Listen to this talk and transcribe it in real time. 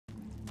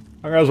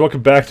Hi guys,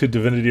 welcome back to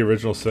Divinity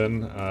Original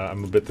Sin.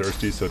 I'm a bit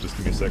thirsty, so just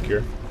give me a sec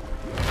here.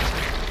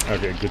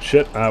 Okay, good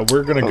shit.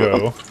 We're gonna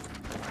go.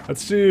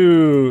 Let's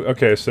do...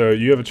 Okay, so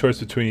you have a choice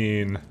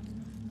between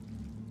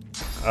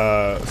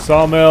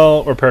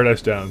Sawmill or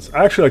Paradise Downs.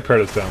 I actually like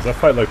Paradise Downs. That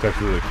fight looked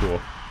actually really cool.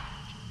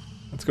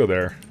 Let's go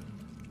there.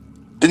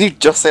 Didn't you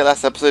just say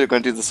last episode you're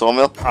going to do the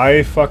Sawmill?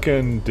 I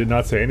fucking did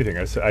not say anything.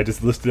 I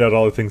just listed out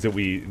all the things that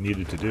we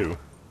needed to do.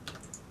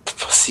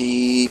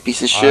 Pussy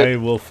piece of shit. I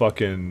will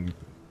fucking...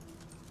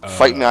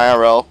 Fight me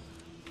IRL.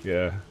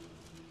 Yeah.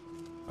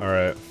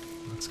 Alright.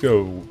 Let's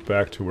go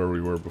back to where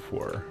we were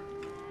before.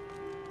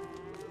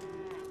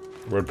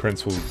 Red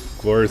Prince will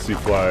gloriously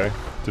fly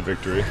to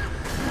victory.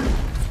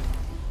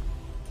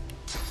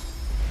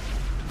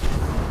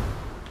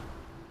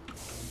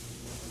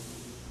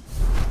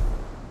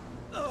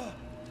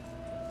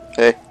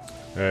 Hey.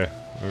 Hey,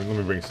 let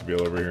me bring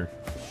Sabile over here.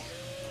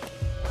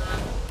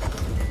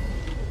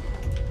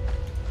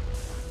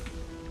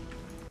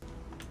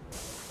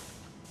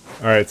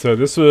 Alright, so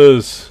this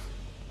was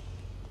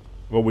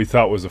what we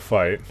thought was a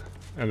fight.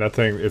 And that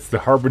thing, it's the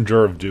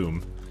Harbinger of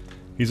Doom.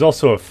 He's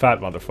also a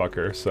fat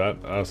motherfucker, so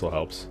that also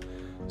helps.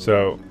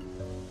 So,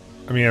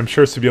 I mean, I'm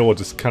sure Sabile will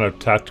just kind of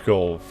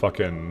tactical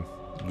fucking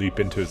leap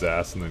into his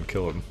ass and then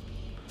kill him.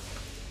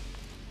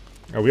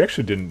 Oh, we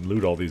actually didn't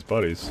loot all these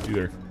buddies,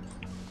 either.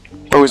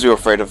 Or was you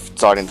afraid of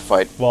starting the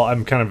fight? Well,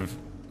 I'm kind of...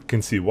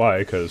 can see why,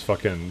 because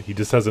fucking... he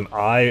just has an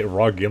eye,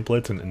 raw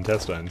gimplets, and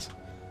intestines.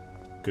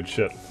 Good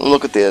shit.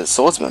 Look at the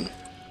swordsman.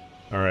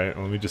 Alright,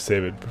 let me just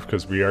save it,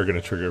 because we are going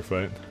to trigger a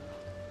fight.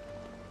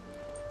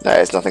 Nah,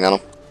 there's nothing on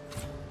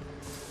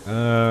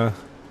him.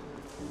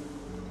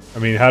 I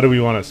mean, how do we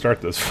want to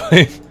start this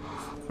fight?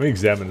 Let me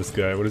examine this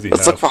guy. What does he have?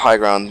 Let's look for high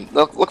ground.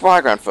 Look for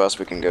high ground first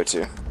we can go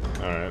to.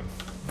 Alright.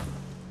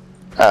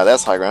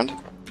 There's high ground.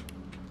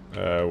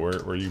 Where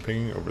are you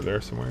pinging? Over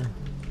there somewhere?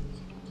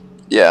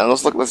 Yeah, and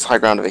let's look at this high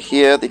ground over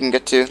here that you can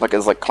get to. Like,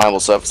 there's like climbable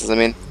surfaces, I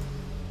mean.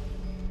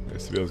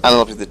 And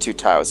up to the two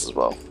towers as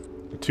well.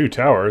 The two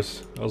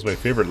towers? That was my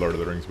favorite Lord of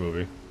the Rings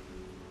movie.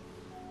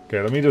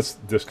 Okay, let me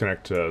just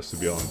disconnect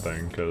Sabile and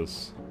thing,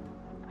 because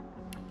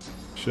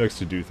she likes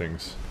to do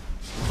things.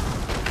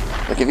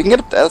 Like, if you can get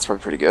up there, that's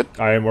probably pretty good.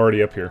 I am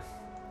already up here.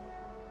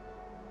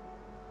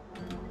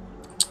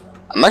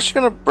 I'm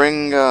actually gonna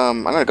bring,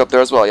 I'm gonna go up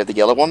there as well. You have the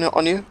yellow one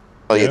on you?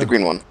 Oh, yeah, the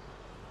green one.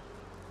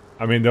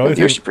 I mean, the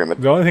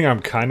only thing I'm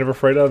kind of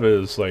afraid of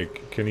is,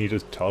 like, can he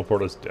just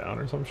teleport us down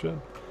or some shit?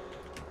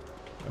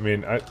 I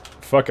mean, I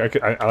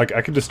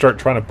could just start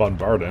trying to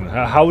bombard him.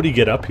 How would he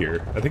get up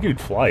here? I think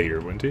he'd fly here,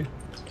 wouldn't he?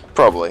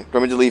 Probably.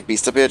 Want me to leave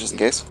Beast up here, just in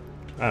case?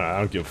 I don't know, I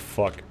don't give a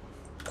fuck.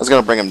 I was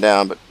gonna bring him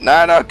down, but... No,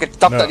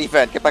 stop that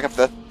event! Get back up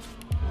there!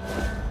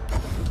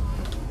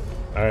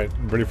 Alright,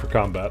 I'm ready for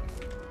combat.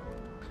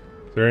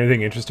 Is there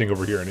anything interesting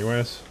over here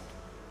anyways?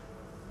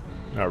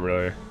 Not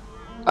really.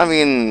 I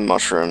mean,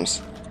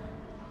 mushrooms.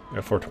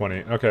 Yeah,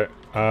 420. Okay,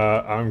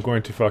 I'm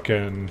going to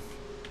fucking...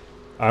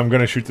 I'm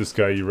gonna shoot this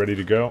guy. You ready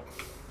to go?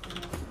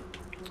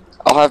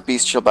 I'll have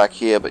Beast chill back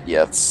here, but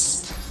yeah,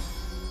 it's...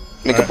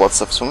 Make a blood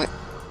surface for me.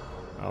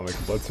 I'll make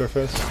a blood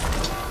surface.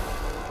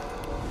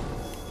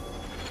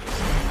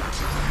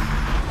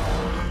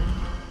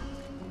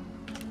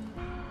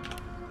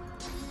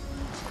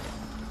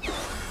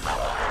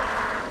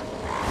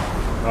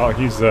 Oh,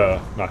 he's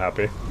not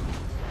happy.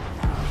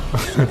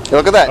 Hey,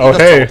 look at that! Oh,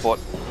 hey!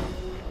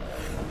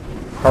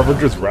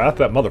 Harbinger's Wrath?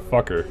 That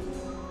motherfucker.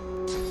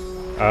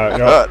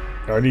 No,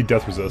 I need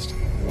death resist.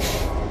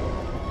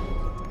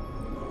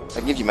 I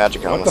can give you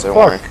magic on this, don't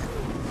worry.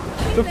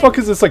 The fuck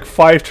is this, like,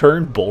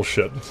 5-turn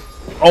bullshit?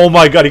 Oh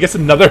my god, he gets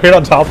another hit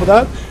on top of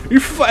that?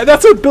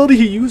 That's an ability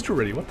he used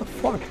already, what the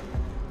fuck?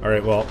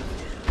 Alright, well...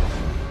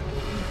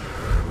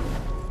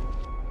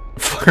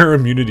 Fire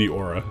immunity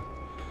aura.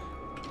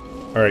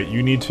 Alright,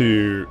 you need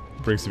to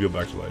bring Sabile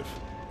back to life.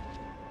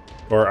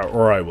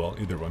 Or I will,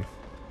 either one.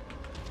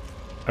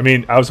 I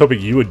mean, I was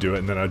hoping you would do it,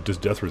 and then I'd just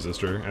death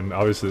resist her, and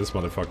obviously this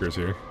motherfucker's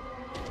here.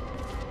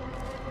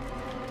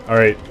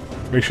 Alright,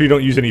 make sure you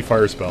don't use any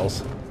fire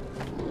spells.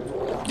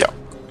 Yeah.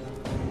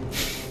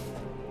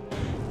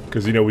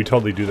 Because, you know, we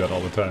totally do that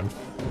all the time.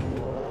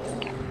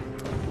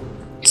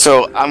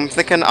 So, I'm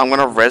thinking I'm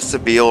gonna res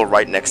Sabile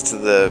right next to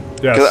the...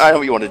 Yes. Because I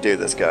know you want to do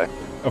this guy.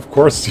 Of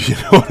course you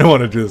know I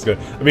want to do this guy.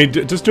 I mean,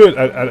 just do it.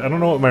 I don't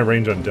know what my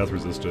range on death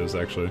resist is,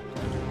 actually.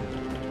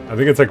 I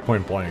think it's like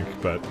point blank,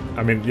 but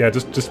I mean, yeah,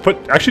 just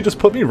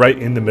put me right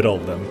in the middle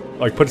of them.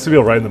 Like, put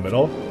Sabile right in the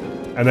middle,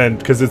 and then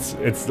because it's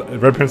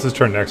Red Prince's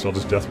turn next, I'll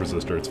just death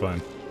resist her. It's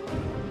fine.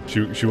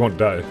 She won't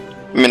die.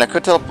 I mean, I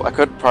could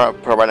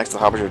put her right next to the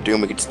Harbinger of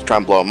Doom. We could just try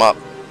and blow him up.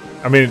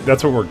 I mean,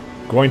 that's what we're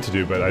going to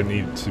do, but I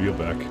need Sabile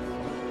back.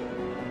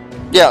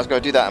 Yeah, I was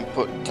gonna do that and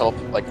put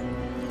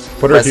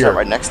her here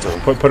right next to him.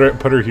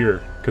 Put her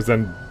here, because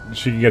then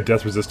she can get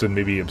death resisted and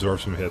maybe absorb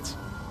some hits.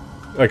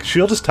 Like,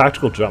 she'll just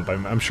tactical jump.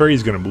 I'm sure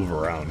he's gonna move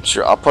around.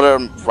 Sure, I'll put her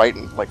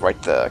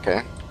right there,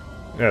 okay?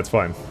 Yeah, it's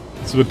fine.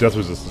 This is what death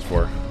resist is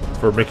for. It's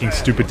for making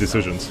stupid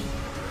decisions.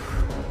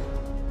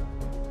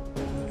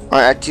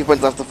 Alright, I have 2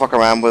 points left to fuck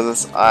around with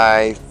this.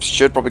 I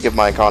should probably give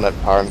my Incarnate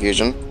Power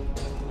Infusion.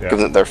 Yeah.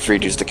 Given that they're 3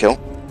 dudes to kill.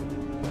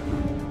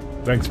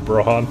 Thanks,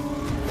 Brohan.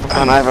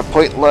 And I have a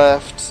point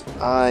left.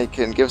 I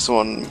can give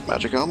someone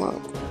Magic Armor.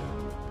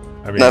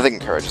 I mean, No, I think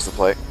Encourage is the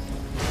play.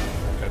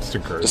 yeah, just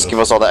encourage Just us. give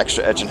us all the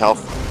extra edge and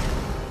health.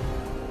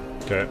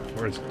 Okay,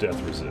 where's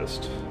Death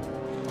Resist?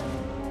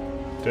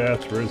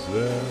 Death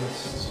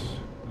Resist.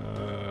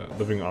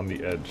 Living on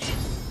the edge.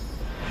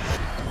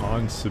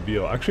 On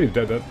Sibyl. Actually,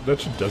 that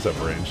shit does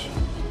have range.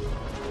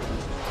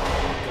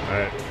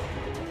 Alright.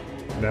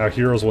 Now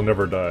heroes will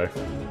never die.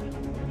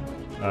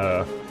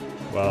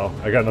 Well,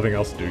 I got nothing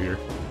else to do here.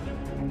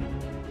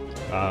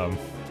 I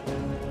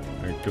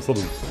guess I'll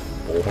just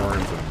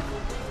bullhorns and...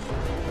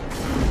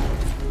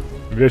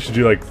 Maybe I should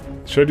do like...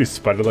 Should I do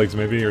spider legs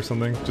maybe or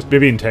something? Just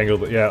maybe entangle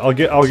the... Yeah, I'll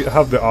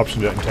have the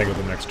option to entangle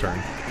the next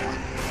turn.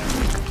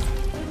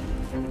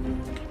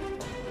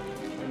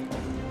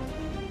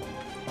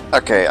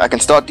 Okay, I can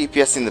start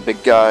DPSing the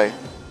big guy,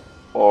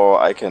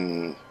 or I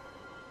can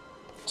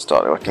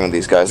start working with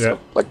these guys. Yeah.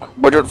 Like,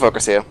 what do you want to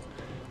focus here?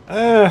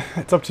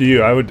 It's up to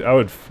you. I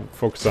would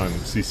focus on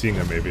CCing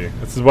them maybe.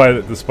 This is why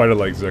the spider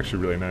legs is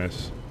actually really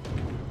nice.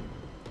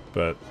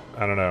 But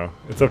I don't know.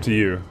 It's up to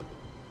you.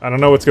 I don't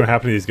know what's gonna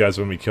happen to these guys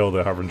when we kill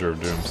the Harbinger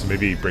of Doom. So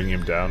maybe bringing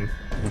him down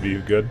would be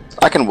good.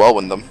 I can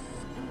whirlwind them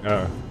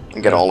Oh.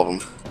 and get all of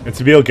them. And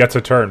Sibyl gets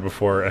a turn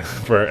before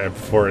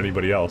before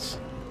anybody else.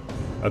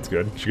 That's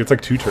good. She gets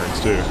like 2 turns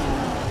too.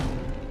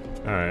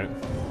 Alright.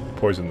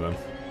 Poison them.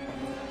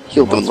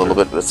 Heal them a little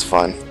bit, but it's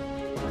fine.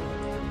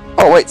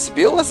 Oh wait,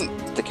 Sibyl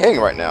isn't decaying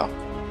right now.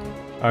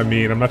 I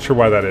mean, I'm not sure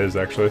why that is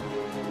actually.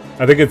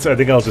 I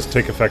think I'll just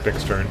take effect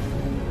next turn.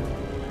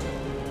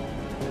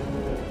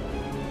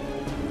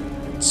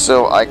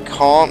 So I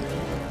can't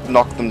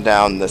knock them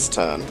down this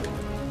turn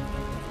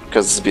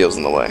because Sibyl's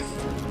in the way.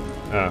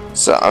 Ah.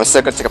 So I'm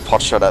still gonna take a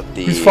pot shot at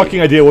the. Whose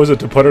fucking idea was it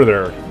to put her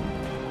there?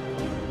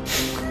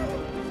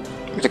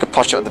 I'm gonna take a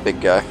pot shot at the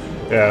big guy.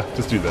 Yeah,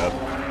 just do that.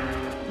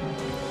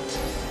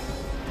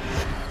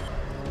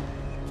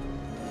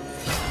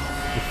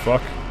 The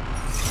fuck?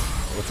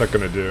 What's that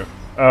gonna do?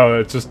 Oh,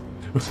 it's just...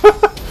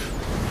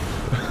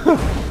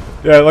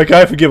 Yeah, like I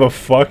have to give a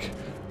fuck.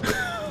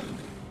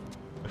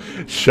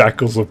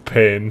 Shackles of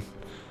pain.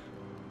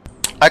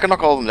 I can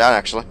knock all of them down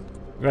actually.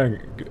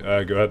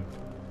 Yeah, go ahead.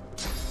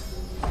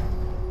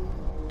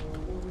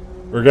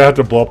 We're gonna have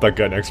to blow up that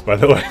guy next, by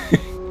the way.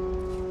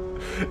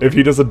 If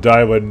he doesn't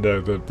die when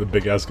the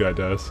big ass guy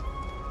dies.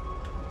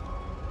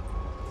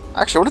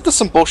 Actually, what if there's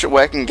some bullshit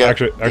way I can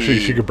get? Actually,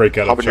 she could break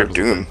out of Harbinger Shackles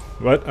of Doom. Pain.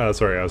 What?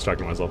 Sorry, I was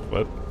talking to myself.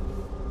 What?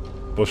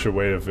 Bullshit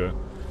way of. I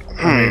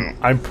mean,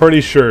 I'm pretty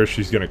sure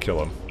she's gonna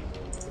kill him.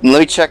 Let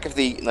me check if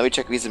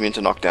he's immune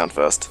to knockdown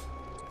first.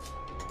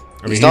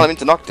 I mean, He's not immune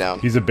to knockdown.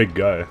 He's a big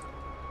guy.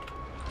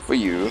 For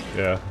you.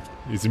 Yeah.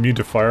 He's immune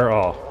to fire?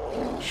 Oh,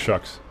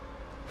 shucks.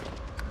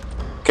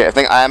 Okay, I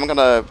think I am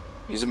gonna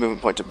use a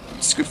movement point to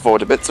scoot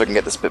forward a bit so I can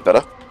get this a bit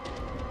better.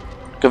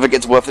 If it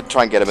gets worth it,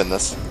 try and get him in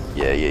this.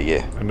 Yeah.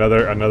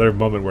 Another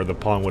moment where the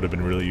pawn would have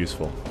been really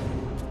useful.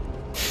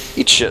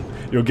 Eat shit.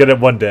 You'll get it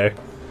one day.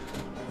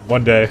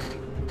 One day.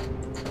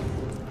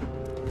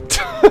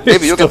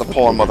 Maybe you'll get the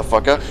pawn,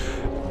 motherfucker.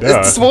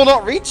 Yeah. This will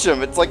not reach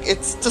him. It's like,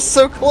 it's just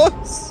so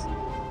close.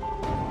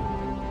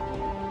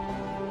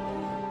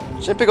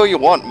 Shit, pick all you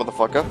want,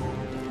 motherfucker.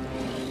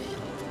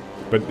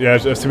 But yeah,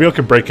 Sibyl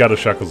can break out of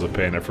Shackles of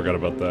Pain. I forgot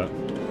about that.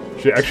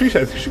 I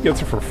think she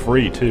gets it for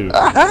free too.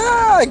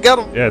 Aha! I got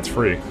him. Yeah, it's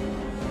free.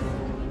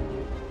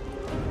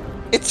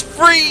 It's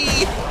free.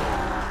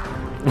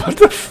 What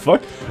the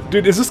fuck?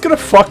 Dude, is this gonna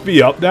fuck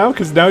me up now?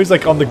 Because now he's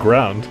like on the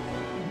ground.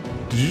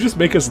 Did you just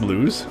make us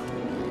lose?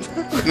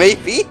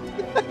 Maybe.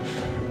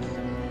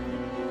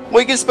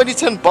 Well, you can spend your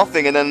turn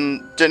buffing, and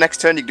then the next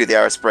turn you can do the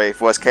arrow spray,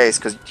 for worst case,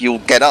 because you'll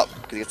get up,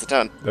 because he gets a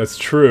turn. That's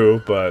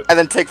true, but... And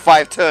then take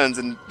 5 turns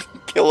and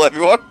kill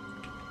everyone.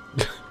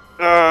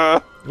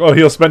 Well,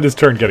 he'll spend his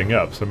turn getting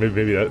up, so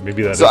maybe that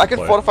is So I the can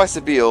play. fortify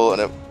Sibyl,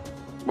 and it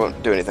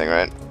won't do anything,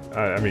 right?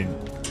 I mean...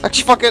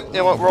 Actually, fuck it. You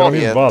know what? We're all Don't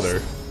even here.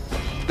 bother.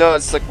 No,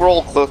 it's like we're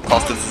all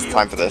clustered. This is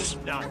time for this.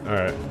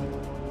 Alright.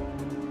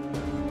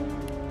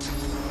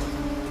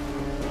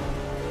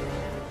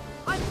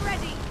 I'm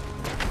ready.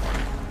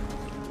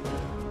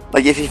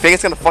 Like, if you think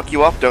it's gonna fuck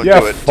you up, don't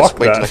Yeah, do it. fuck Just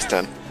wait that. till next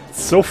turn.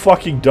 It's so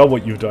fucking dumb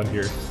what you've done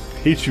here.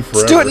 Hate you forever.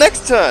 Let's do it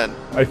next turn.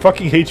 I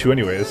fucking hate you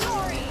anyways.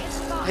 Sorry, it's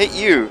fine. Hate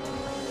you.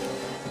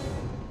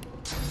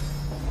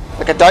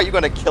 Like, I doubt you're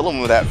gonna kill him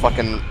with that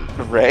fucking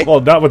ray. Well,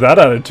 not with that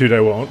attitude,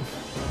 I won't.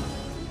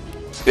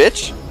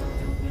 Bitch.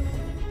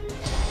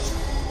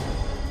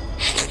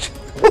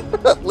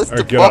 List Alright,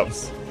 of get up.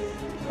 buffs.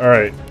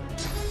 Alright.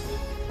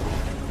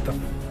 The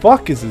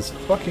fuck is this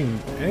fucking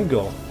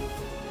angle?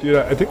 Dude,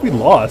 I think we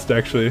lost,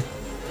 actually. You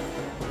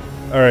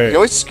Alright. can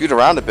always scoot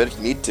around a bit if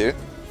you need to.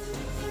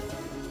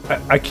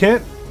 I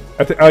can't...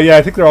 oh yeah,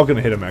 I think they're all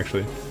gonna hit him,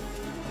 actually.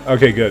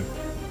 Okay, good.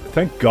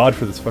 Thank God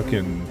for this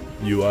fucking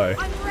UI.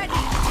 I'm ready.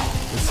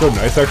 It's so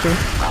nice, actually.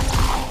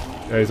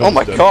 Yeah, he's Oh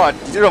my almost dead. god,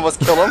 you did almost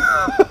kill him.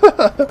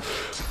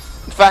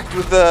 In fact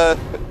with the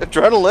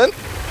adrenaline.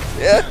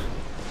 Yeah.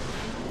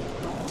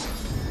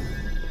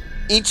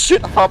 Eat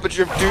shit,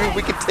 Harbinger of Doom.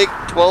 We can take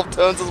 12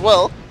 turns as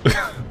well.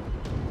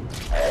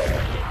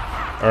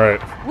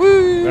 Alright.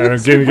 Woo! And I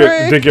didn't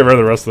get rid of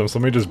the rest of them, so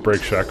let me just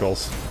break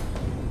shackles.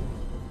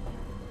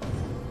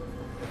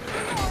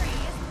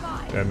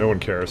 Yeah, no one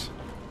cares.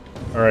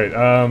 Alright,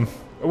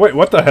 wait,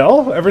 what the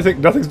hell?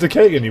 Nothing's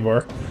decaying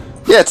anymore.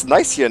 Yeah, it's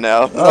nice here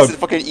now. That's a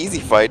fucking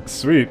easy fight.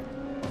 Sweet.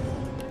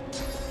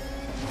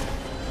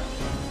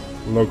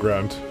 Low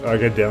ground. I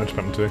get damage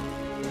penalty.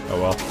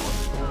 Oh well.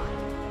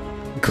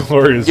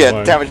 Glorious. Yeah,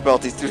 line. damage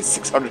penalties do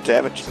 600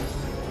 damage.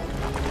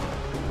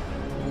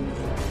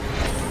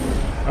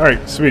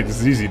 Alright, sweet. This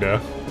is easy now.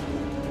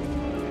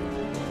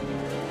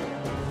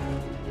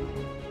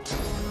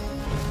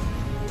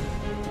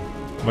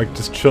 I'm like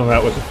just chilling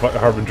out with the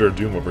Harbinger of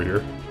Doom over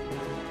here.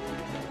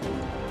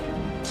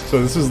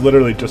 So this is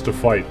literally just a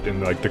fight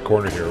in like the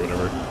corner here or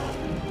whatever.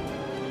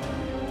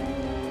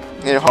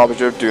 You know,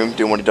 Harbinger of Doom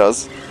doing what he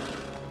does.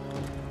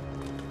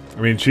 I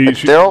mean,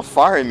 They're all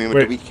fire immune,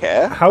 do we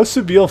care? How's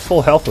Sabine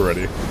full health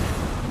already?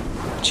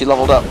 She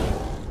leveled up.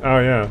 Oh,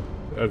 yeah.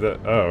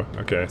 Oh,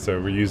 okay. So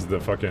we use the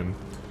fucking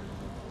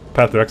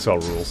Path of Exile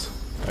rules.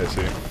 I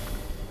see.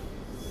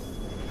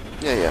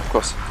 Yeah, of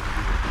course.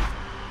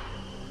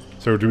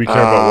 So do we care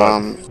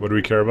about what? What do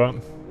we care about?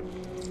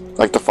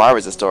 Like the fire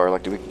resistor,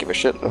 like do we give a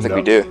shit? I don't think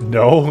we do.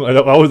 No,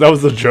 that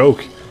was the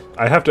joke.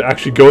 I have to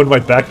actually go in my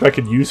backpack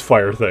and use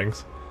fire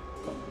things.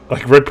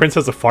 Like, Red Prince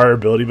has a fire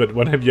ability, but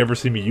when have you ever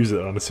seen me use it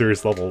on a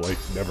serious level? Like,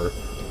 never.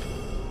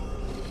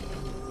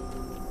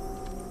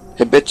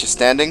 Hey, bitch, you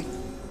standing?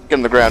 Get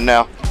on the ground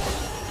now.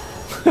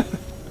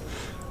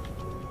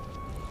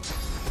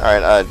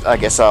 Alright, I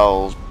guess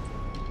I'll...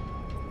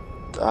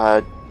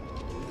 I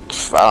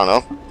don't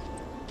know.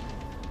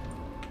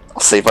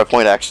 I'll save my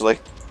point, actually. I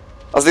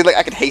was thinking, like,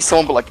 I could haste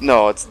someone, but, like,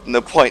 no, it's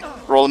no point.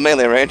 Roll in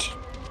melee range.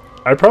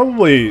 I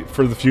probably,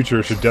 for the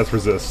future, should death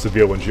resist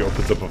Seville when she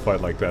opens up a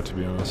fight like that, to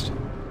be honest.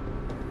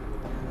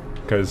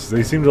 Because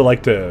they seem to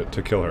like to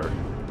kill her.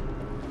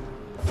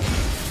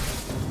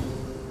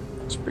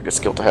 It's a pretty good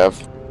skill to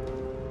have.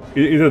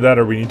 Either that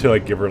or we need to,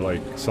 like, give her,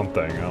 like,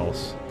 something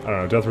else. I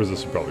don't know, death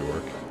resist would probably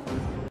work.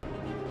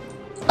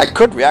 I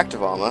could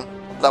reactive armor.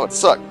 That would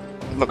suck.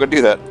 I'm not gonna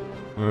do that.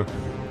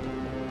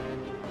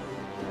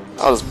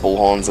 I'll just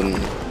bullhorns and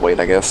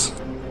wait, I guess.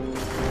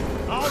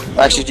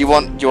 Actually, do you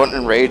want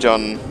enrage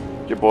on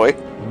your boy?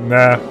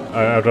 Nah,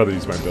 I'd rather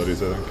use my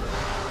abilities, I think.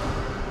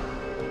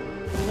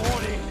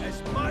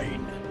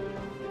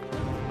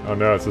 Oh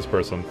no, it's this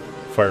person.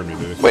 Fire me,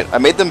 dude. Wait, I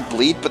made them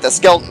bleed, but they're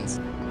skeletons.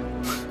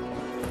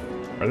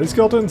 Are they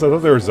skeletons? I thought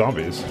they were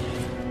zombies.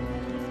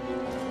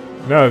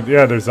 No,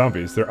 yeah, they're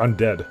zombies. They're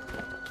undead.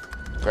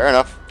 Fair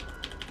enough.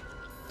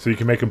 So you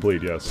can make them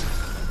bleed, yes.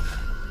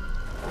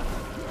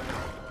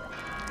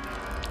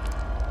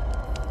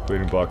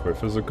 Bleeding blocked by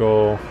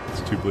physical.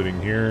 There's 2 bleeding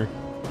here.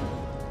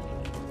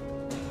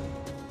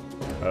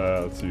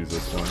 Let's use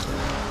this one.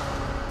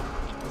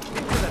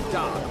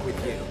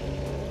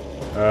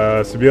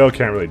 Sabille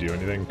can't really do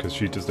anything because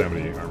she doesn't have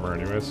any armor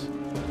anyways.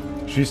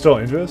 She's still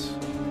Invis?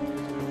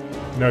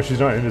 No, she's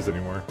not Invis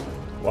anymore.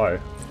 Why?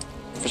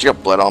 She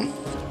got blood on.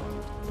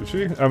 Did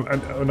she?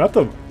 Not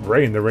the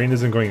rain. The rain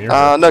isn't going near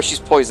her. No, she's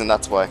poisoned,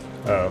 that's why.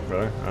 Oh,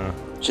 really?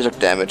 She took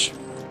damage.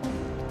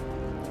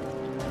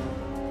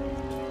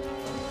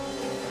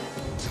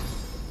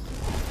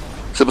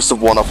 So it must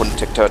have one-off when it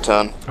took her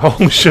turn.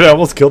 Oh shit, I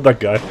almost killed that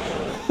guy.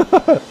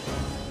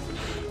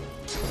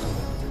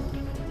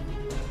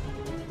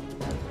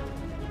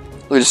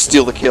 Let me just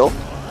steal the kill.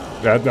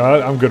 Yeah,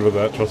 no, I'm good with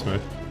that, trust me.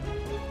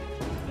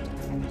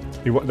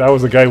 That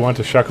was the guy who wanted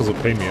to shackles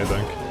with pain me, I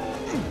think.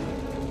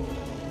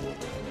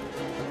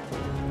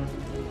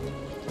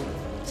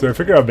 So I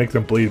figured I'd make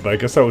them bleed, but I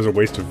guess that was a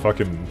waste of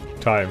fucking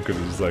time, because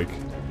it was like...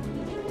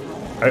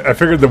 I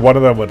figured that one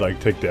of them would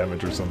like take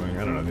damage or something.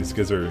 I don't know, these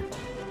guys are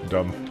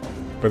dumb.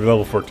 But they're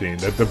level 14.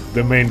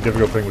 The main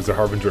difficult thing was the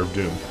Harbinger of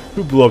Doom,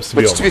 who blew up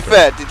Seville. Which, to be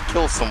fair, did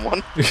kill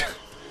someone.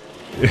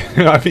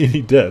 I mean,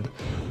 he did.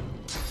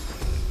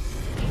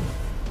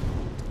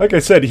 Like I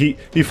said, he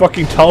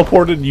fucking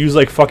teleported and used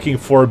like fucking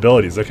 4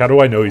 abilities. Like, how do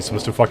I know he's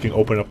supposed to fucking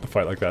open up the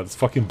fight like that? It's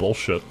fucking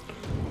bullshit.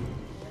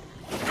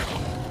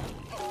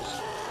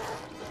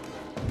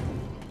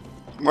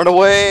 Run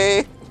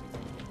away!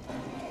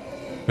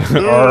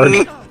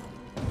 Arg.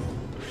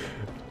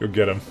 Go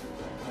get him.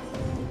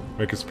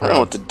 Make us proud. I don't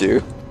know what to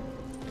do.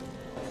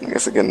 I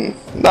guess I can...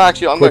 No,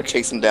 actually, I'm gonna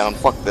chase him down.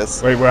 Fuck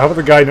this. Wait, how about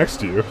the guy next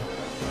to you?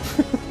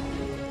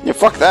 Yeah,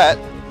 fuck that.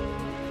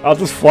 I'll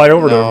just fly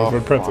over to him with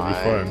my prince. fine.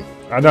 It'll be fine.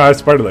 I know I have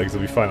spider legs.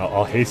 It'll be fine.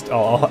 I'll haste.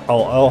 I'll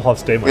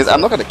stay myself. Because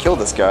I'm not gonna kill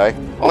this guy.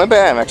 Oh, maybe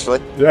I am actually.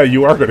 Yeah,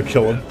 you are gonna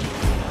kill him.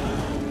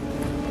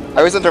 I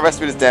always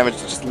underestimate his damage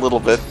just a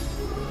little bit.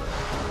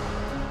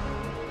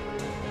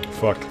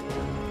 Fuck.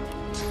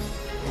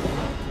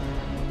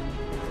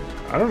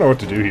 I don't know what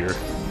to do here.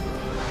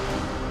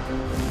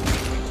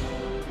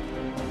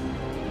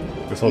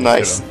 Guess I'll just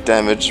Nice hit him.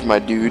 damage, my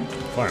dude.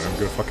 Fine, I'm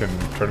gonna fucking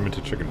turn him into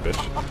chicken, bitch.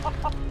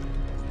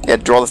 Yeah,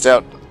 draw this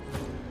out.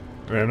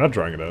 I mean, I'm not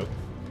drawing it out.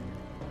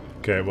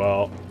 Okay,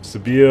 well,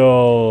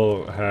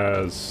 Sabille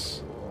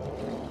has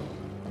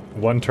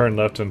 1 turn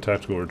left on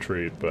tactical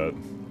retreat, but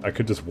I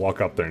could just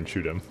walk up there and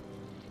shoot him.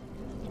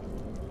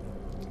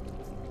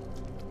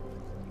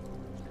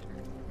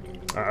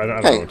 I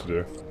don't know what to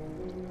do.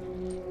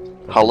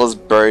 Hulla's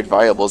buried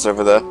valuables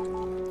over there.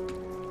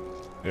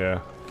 Yeah.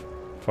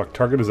 Fuck,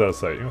 target is out of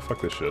sight. You know, fuck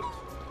this shit.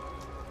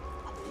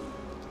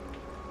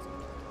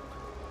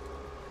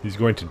 He's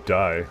going to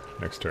die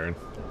next turn.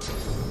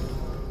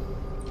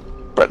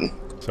 Breton.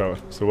 So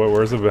what?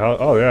 Where's the?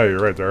 Oh yeah, you're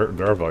right. There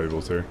are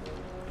valuables here.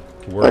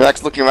 I'm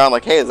actually looking around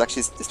like, hey, there's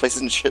actually this place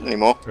isn't shit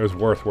anymore. It was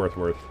worth.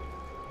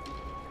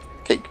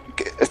 Okay,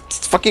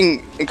 it's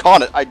fucking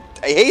incarnate. I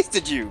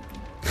hasted you.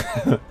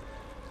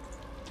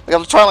 Like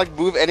I'm trying to like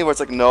move anywhere. It's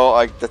like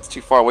no, that's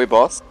too far away,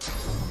 boss.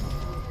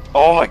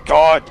 Oh my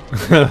god.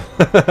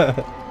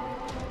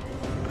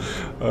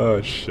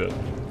 Oh shit.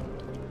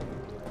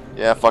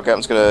 Yeah, fuck it. I'm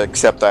just gonna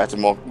accept that I have to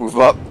move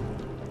up.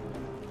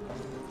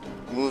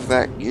 Move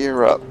that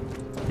gear up.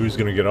 Who's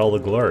gonna get all the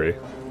glory?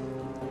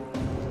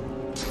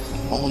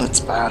 All its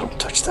battle,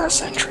 touch that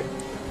sentry.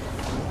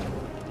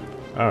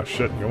 Oh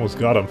shit! You almost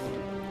got him.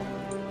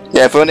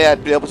 Yeah, if only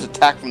I'd be able to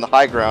attack from the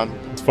high ground.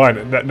 It's fine.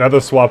 Another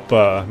swap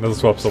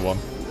someone.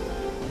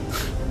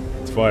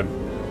 It's fine.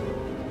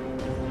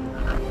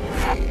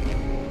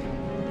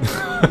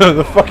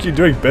 The fuck you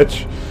doing,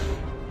 bitch?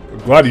 I'm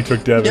glad you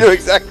took damage. You know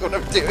exactly what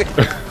I'm doing.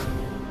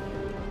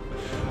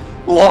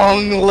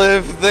 Long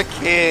live the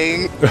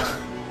king!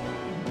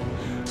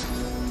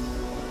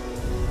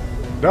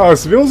 No,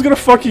 Sabille's gonna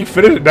fucking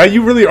finish it. Now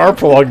you really are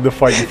prolonging the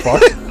fight, you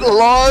fuck.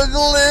 Long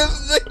live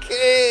the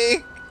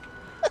king!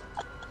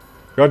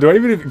 God, do I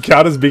even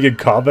count as being in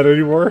combat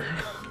anymore?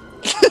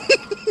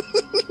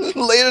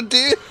 Later,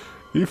 dude.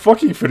 You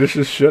fucking finish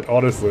this shit,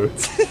 honestly.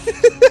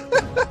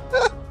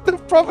 I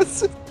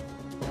promise.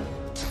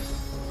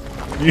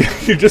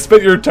 You just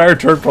spent your entire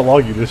turn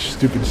prolonging this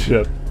stupid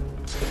shit.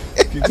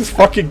 You just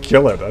fucking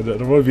kill it. I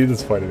don't want to be in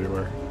this fight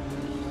anymore.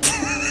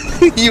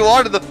 You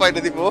aren't in the fight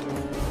anymore.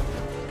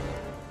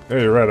 Yeah,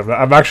 you're right.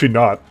 I'm actually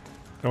not.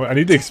 I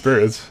need the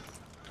experience.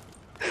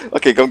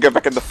 Okay, go get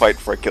back in the fight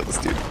before I kill this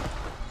dude.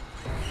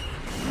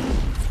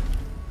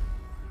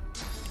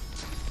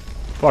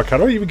 Fuck, how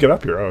do I even get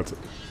up here? Oh, it's...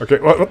 Okay,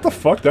 what the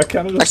fuck? That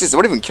kind of just... Actually, so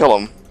don't even kill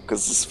him,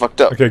 because it's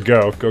fucked up. Okay,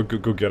 go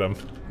get him.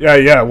 Yeah,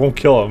 it won't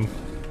kill him.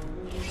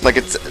 Like,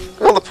 it's...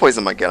 Well, the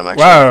poison might get him,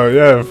 actually. Wow,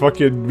 yeah,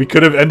 fucking... We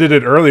could have ended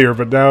it earlier,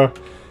 but now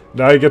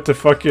you get to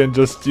fucking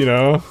just, you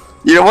know...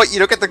 You know what? You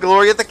don't get the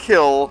glory of the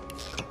kill.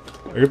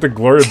 I get the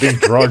glory of being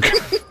drunk.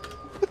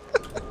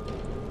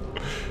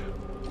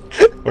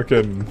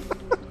 Fucking...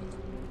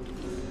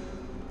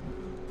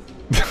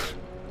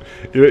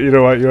 you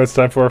know what? You know what it's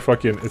time for?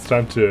 Fucking... It's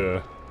time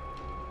to...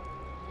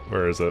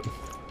 Where is it? You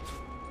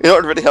know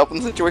what would really help in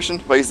the situation?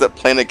 If I use that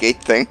planar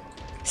gate thing.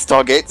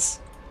 Stargates.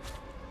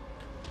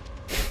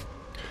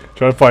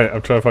 I'm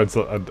trying to find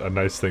a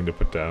nice thing to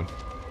put down.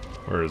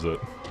 Where is it?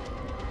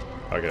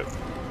 Okay.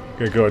 I'm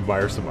gonna go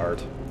admire some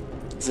art.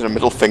 Is it a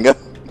middle finger?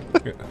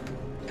 Yeah.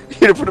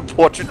 You're gonna put a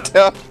portrait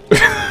down?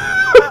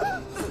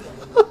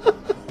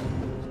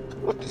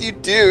 What did you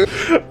do?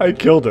 I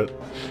killed it.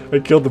 I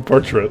killed the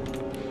portrait.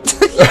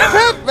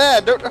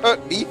 Man, don't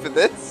hurt me for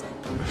this.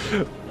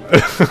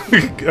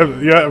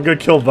 Yeah, I'm gonna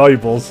kill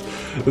valuables.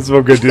 This is what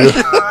I'm gonna do.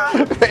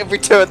 Every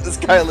turn this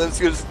guy lives,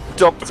 you just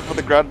dump it on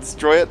the ground and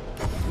destroy it.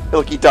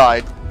 Look, he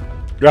died.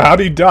 Yeah, how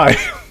did he die?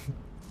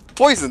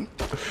 Poison.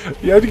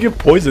 You had to get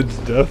poisoned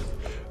to death.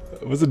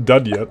 It wasn't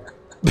done yet.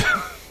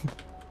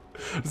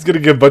 It's gonna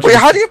get a bunch Wait, of...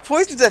 how do you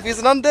poison death? He's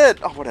an undead.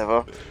 Oh,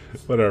 whatever.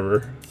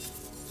 Whatever.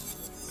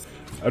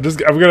 I'm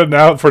gonna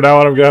now, for now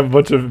on, I'm gonna have a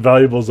bunch of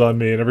valuables on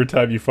me, and every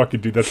time you fucking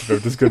do that, I'm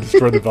just gonna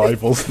destroy the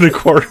valuables in the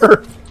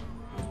corner.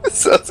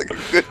 Sounds like a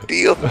good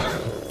deal.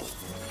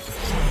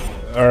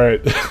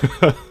 Alright.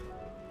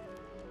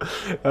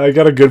 I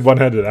got a good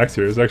one-handed axe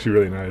here. It's actually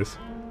really nice.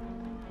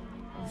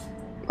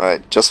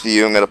 Alright, just for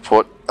you, I'm gonna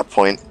put a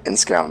point in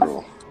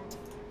Scoundrel.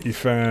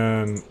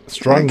 Ethan,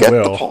 Strong Get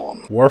the Will,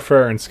 pawn.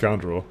 Warfare, and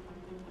Scoundrel.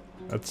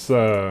 That's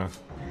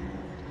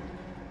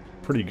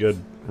pretty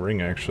good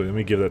ring, actually. Let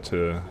me give that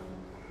to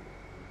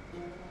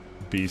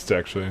Beast,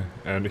 actually.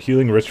 And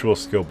Healing Ritual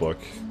Skill Book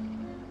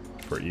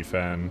for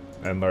Ethan,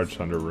 and Large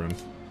Thunder Rune.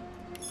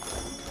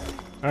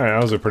 Alright,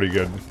 that was a pretty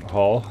good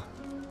haul.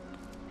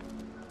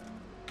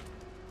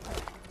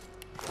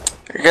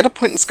 Get a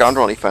point in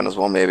Scoundrel on Ethan as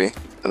well, maybe.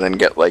 And then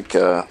get, like,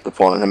 the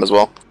pawn on him as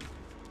well.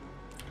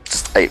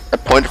 Just a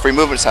point of free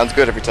movement sounds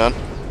good every time.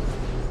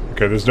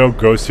 Okay, there's no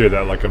ghost here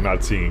that, like, I'm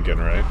not seeing again,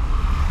 right?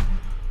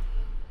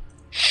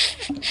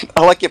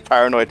 I like you're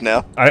paranoid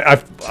now.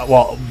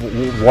 Well,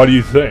 what do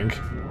you think?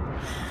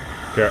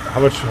 Okay,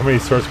 how many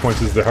source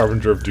points is the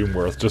Harbinger of Doom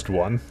worth? Just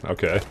one?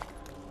 Okay.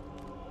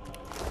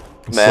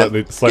 I'm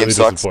Man, slightly game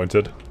sucks.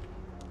 disappointed.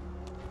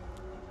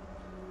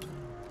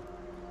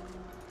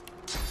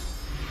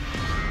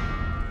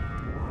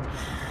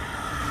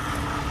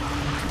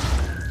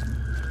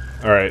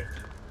 Alright.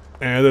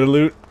 And the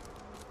loot.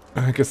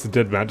 I guess the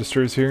Dead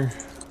Magister is here.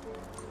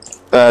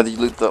 Did you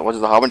loot the, what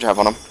does the Harbinger have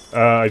on him?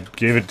 I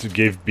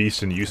gave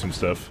Beast and you some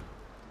stuff.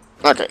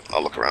 Okay,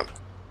 I'll look around.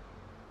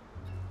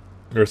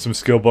 There's some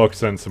skill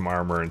books and some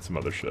armor and some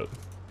other shit.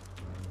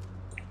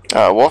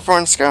 Warfare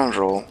and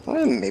Scoundrel.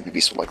 Maybe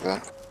Beast would like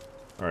that.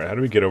 Alright, how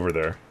do we get over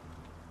there?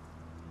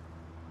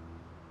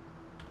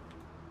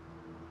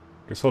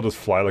 Guess I'll just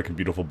fly like a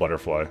beautiful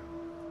butterfly.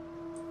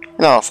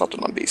 No, I'll stop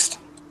it on Beast.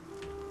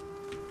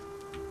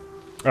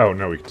 Oh,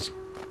 no, we can just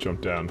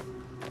jump down.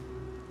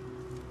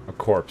 A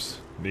corpse.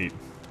 Neat.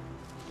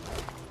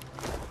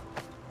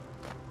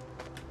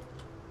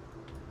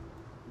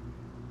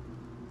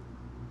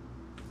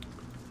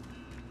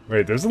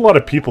 Wait, there's a lot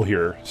of people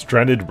here.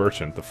 Stranded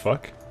merchant, the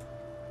fuck?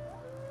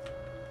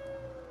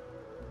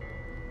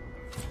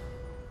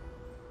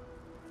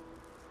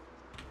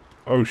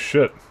 Oh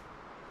shit.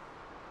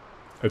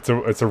 It's a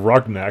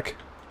rugneck.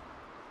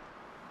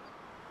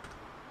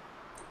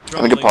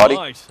 Having a party?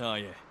 Light, are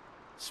you?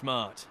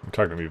 Smart. I'm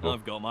talking to people.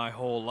 I've got my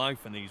whole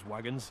life in these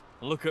wagons.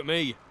 And look at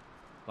me.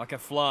 Like a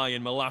fly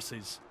in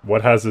molasses.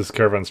 What has this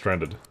caravan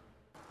stranded?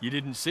 You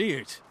didn't see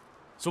it.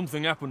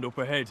 Something happened up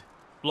ahead.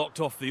 Blocked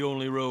off the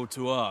only road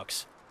to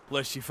Arks.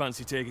 Lest you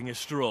fancy taking a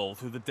stroll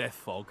through the death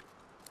fog.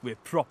 We're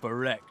proper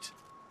wrecked.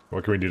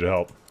 What can we do to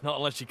help? Not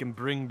unless you can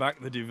bring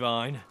back the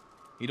Divine.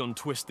 He'd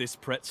untwist this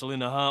pretzel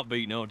in a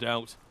heartbeat, no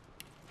doubt.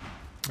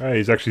 Hey,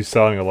 he's actually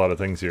selling a lot of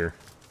things here.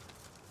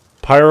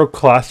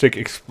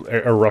 Pyroclastic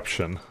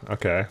eruption.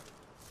 Okay.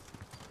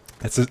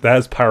 That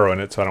has pyro in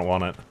it, so I don't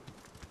want it.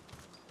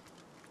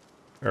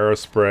 Arrow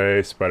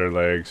spray, spider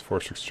legs,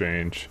 force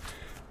exchange.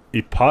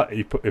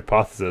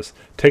 Hypothesis.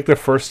 Take the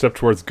first step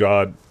towards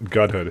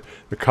godhood.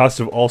 The cost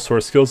of all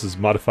source skills is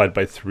modified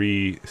by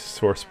 3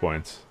 source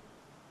points.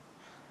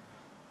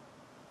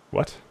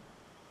 What?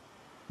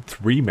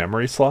 3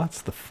 memory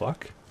slots? The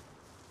fuck?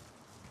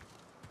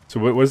 So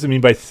what does it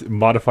mean by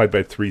modified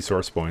by 3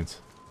 source points?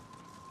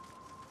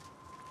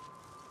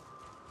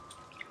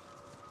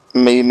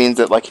 Maybe it means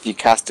that, like, if you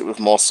cast it with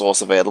more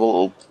source available,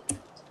 it'll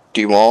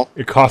do more.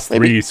 It costs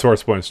Maybe. 3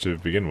 source points to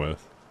begin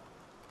with.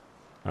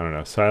 I don't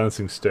know.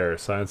 Silencing stare.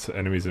 Silence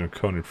enemies in a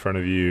cone in front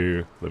of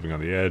you. Living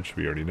on the edge.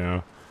 We already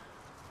know.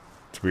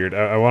 It's weird.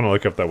 I want to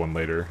look up that one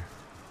later.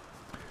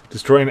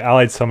 Destroy an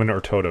allied summon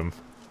or totem.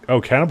 Oh,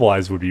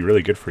 cannibalize would be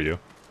really good for you.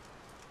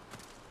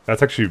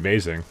 That's actually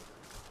amazing.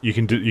 You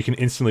can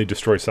instantly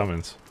destroy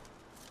summons.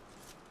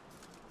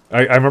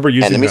 I remember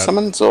using enemy that.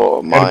 summons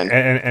or mine?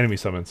 Enemy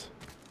summons.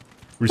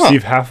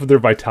 Receive half of their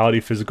vitality,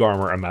 physical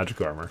armor, and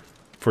magic armor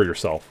for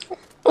yourself.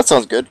 That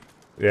sounds good.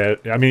 Yeah,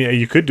 I mean,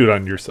 you could do it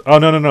on your... Oh,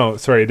 no.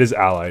 Sorry, it is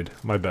allied.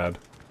 My bad.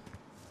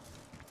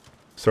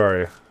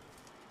 Sorry.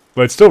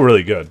 But it's still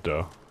really good,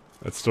 though.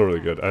 It's still really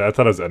good. I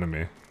thought it was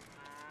enemy.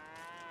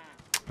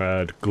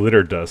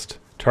 Glitter dust.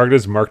 Target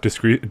is marked,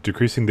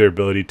 decreasing their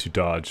ability to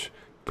dodge.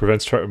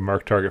 Prevents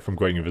marked target from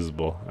going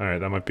invisible.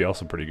 Alright, that might be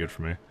also pretty good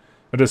for me.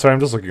 Sorry, I'm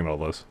just looking at all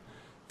this.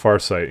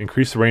 Farsight.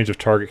 Increase the range of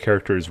target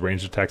characters'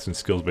 ranged attacks and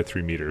skills by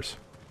 3 meters.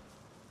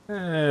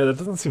 That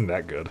doesn't seem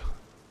that good.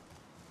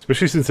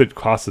 Especially since it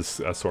costs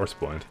a source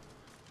point.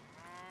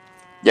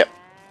 Yep.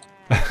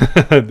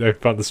 I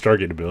found the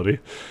Stargate ability.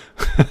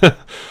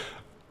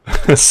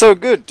 It's so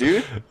good,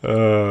 dude.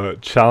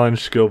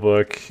 Challenge skill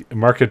book.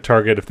 Mark a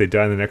target. If they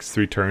die in the next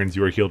 3 turns,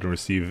 you are healed and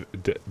receive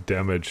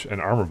damage and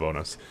armor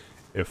bonus.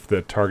 If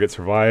the target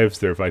survives,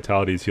 their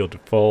vitality is healed to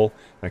full,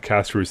 and the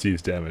caster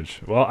receives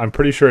damage. Well, I'm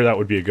pretty sure that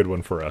would be a good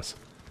one for us.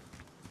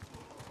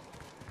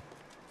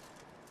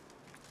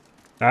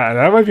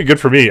 That might be good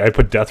for me. I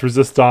put death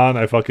resist on,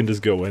 I fucking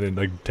just go in and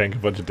like tank a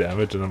bunch of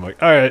damage, and I'm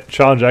like, alright,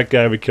 challenge that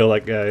guy, we kill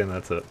that guy, and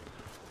that's it.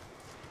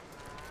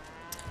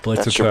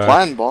 Blitz That's attack. your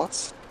plan,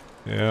 boss.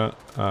 Yeah.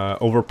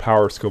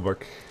 Overpower skill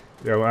book.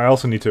 Yeah, well, I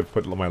also need to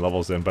put my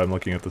levels in, but I'm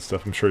looking at this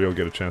stuff. I'm sure you'll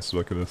get a chance to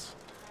look at this.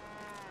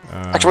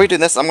 Actually, while you're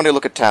doing this, I'm going to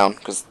look at town,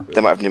 because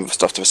they might have new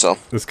stuff to sell.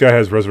 This guy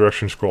has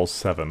Resurrection Scroll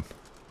 7.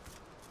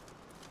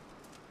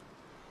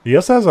 He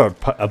also has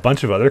a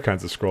bunch of other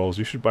kinds of scrolls.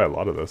 You should buy a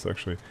lot of this,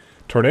 actually.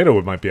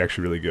 Tornado might be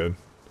actually really good.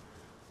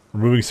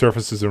 Removing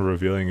surfaces and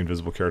revealing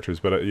invisible characters.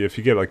 But if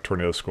you get like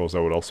Tornado Scrolls,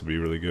 that would also be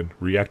really good.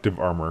 Reactive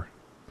Armor.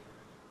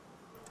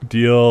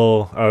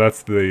 Deal... Oh,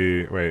 that's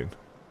the... Wait.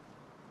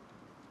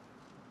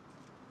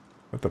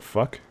 What the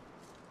fuck?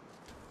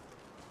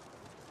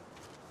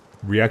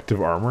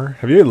 Reactive Armor?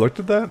 Have you looked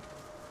at that?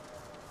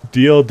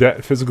 Deal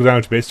physical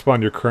damage based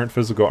upon your current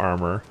physical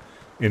armor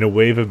in a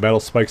wave of metal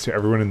spikes to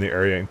everyone in the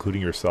area,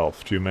 including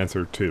yourself.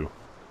 Geomancer 2.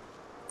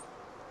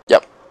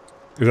 Yep.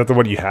 Is that the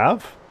one you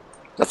have?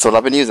 That's what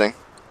I've been using.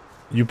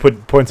 You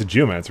put points of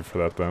Geomancer for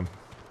that, then.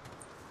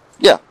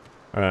 Yeah.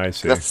 I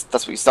see. That's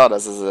what you start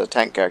as a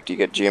tank character. You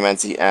get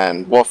Geomancy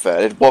and Warfare.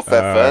 I did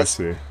Warfare first.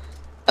 I see. And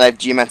I have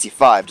Geomancy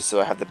 5, just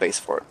so I have the base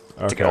for it.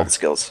 To Okay. get all the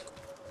skills.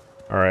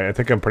 Alright, I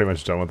think I'm pretty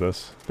much done with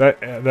this.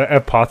 That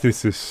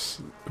Hypothesis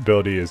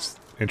ability is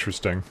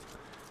interesting.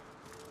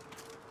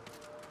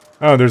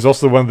 Oh, there's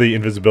also one of the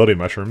invisibility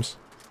mushrooms.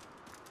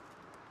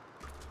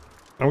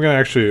 I'm gonna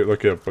actually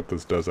look up what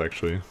this does,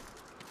 actually.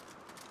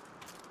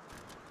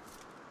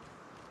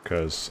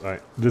 Because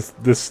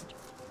this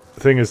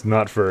thing is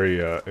not very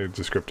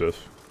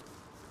descriptive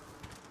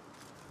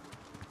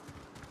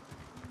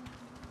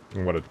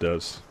in what it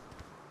does.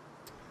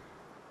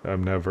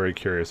 I'm now very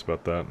curious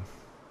about that.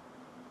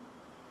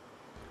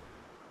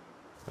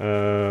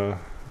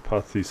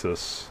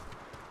 Hypothesis.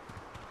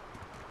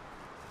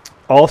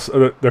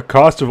 Also, the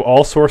cost of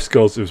all source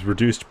skills is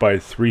reduced by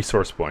 3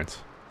 source points.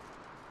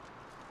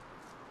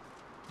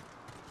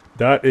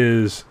 That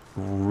is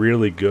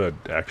really good,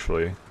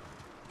 actually.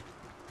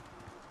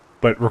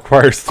 But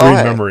requires 3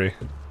 memory.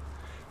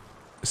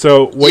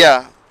 So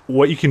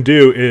what you can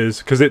do is,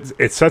 because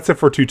it sets it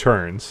for 2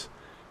 turns,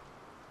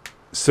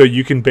 so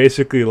you can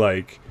basically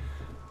like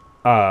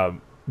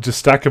just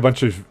stack a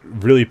bunch of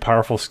really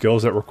powerful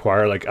skills that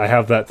require, like, I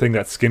have that thing,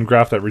 that skin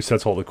graft that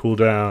resets all the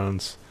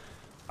cooldowns.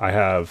 I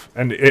have,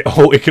 and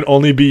it can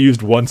only be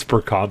used once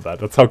per combat.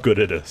 That's how good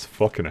it is.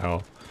 Fucking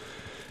hell.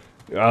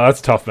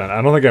 That's tough, man.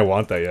 I don't think I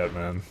want that yet,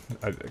 man.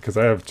 Because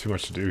I have too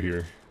much to do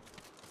here.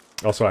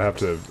 Also, I have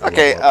to...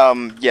 Okay,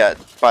 yeah,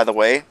 by the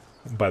way...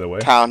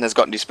 Town has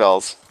got new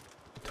spells.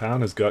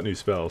 Town has got new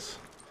spells.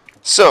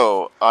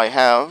 So, I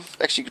have...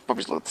 Actually, you could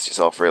probably look this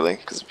yourself, really,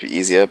 because it'd be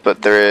easier.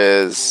 But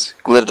there is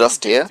Glitter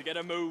Dust here.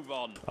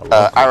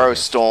 Arrow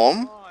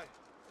Storm.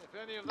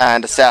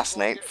 And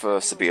Assassinate for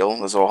Sabile.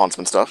 Those are all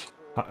Huntsman stuff.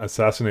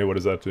 Assassinate, what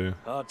does that do?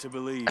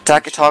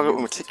 Attack a target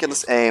with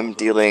meticulous aim,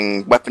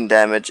 dealing weapon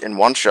damage in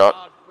 1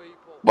 shot.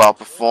 When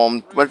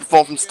performed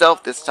from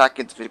stealth, this attack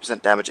gets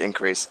 50% damage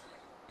increase.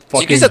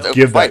 Fucking so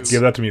give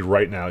that to me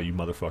right now, you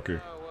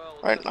motherfucker.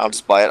 Right, I'll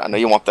just buy it. I know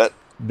you want that.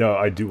 No,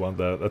 I do want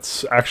that.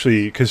 That's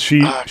actually because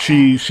she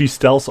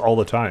stealths all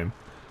the time,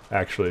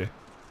 actually.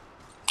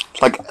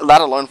 Like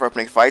that alone for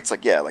opening fights,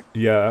 like yeah,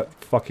 that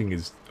fucking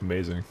is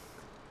amazing.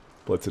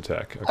 Blitz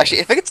attack. Okay.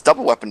 Actually, I think it's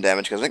double weapon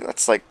damage because I think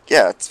that's like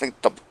it's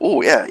double.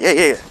 Oh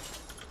yeah.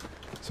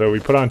 So we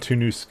put on 2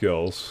 new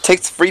skills.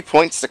 Takes 3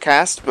 points to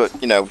cast, but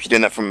if you're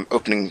doing that from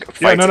opening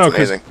fights, yeah, no, it's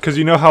amazing. Because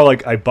you know how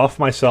like I buff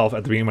myself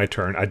at the beginning of my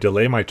turn, I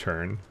delay my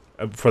turn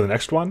for the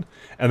next one,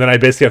 and then I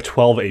basically have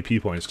 12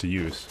 AP points to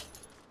use.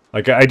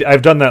 Like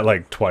I've done that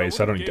like twice.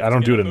 I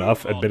don't do it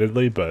enough,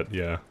 admittedly, but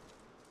yeah.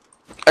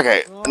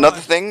 Okay, another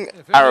thing,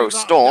 Arrow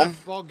Storm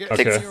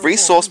takes 3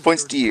 source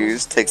points to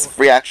use, takes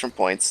 3 action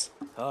points,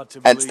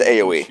 and it's the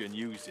AoE.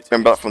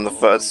 Remember that from the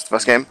first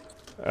game?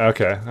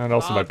 Okay, that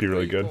also might be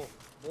really good.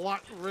 I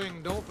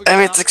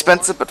mean, it's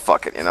expensive, but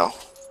fuck it, I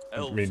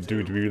mean, do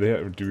we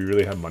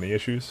really have money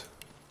issues?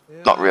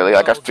 Not really.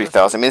 I got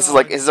 3,000. I mean, this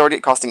is already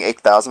costing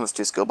 8,000 with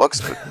 2 skill books,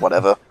 but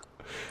whatever.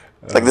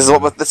 Like this is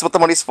what the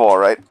money's for,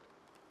 right?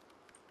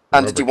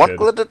 And do you want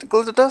glitter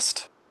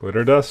dust?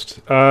 Glitter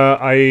dust?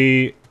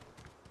 I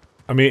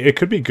mean, it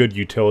could be good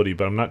utility,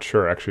 but I'm not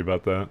sure actually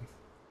about that.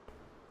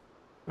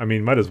 I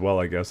mean, might as well,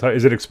 I guess.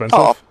 Is it expensive?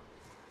 Oh,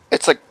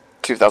 it's like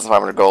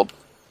 2,500 gold.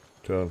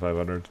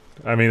 2,500.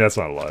 I mean, that's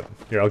not a lot.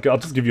 Here, I'll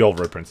just give you all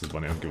Red Prince's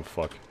money. I don't give a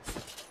fuck.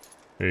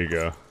 There you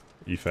go,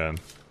 Efan.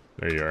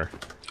 There you are.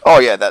 Oh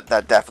yeah, that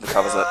definitely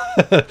covers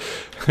it.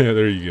 Yeah,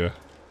 there you go.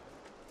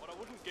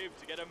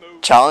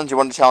 Challenge? You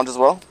want to challenge as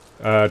well?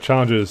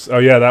 Challenges. Oh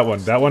yeah, that one.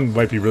 That one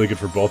might be really good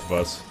for both of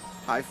us.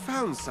 I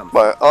found something.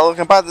 But I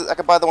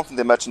can buy the one from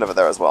the merchant over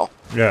there as well.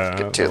 Yeah,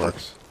 that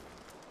works.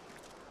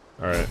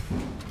 All right.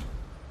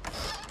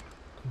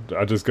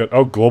 I just got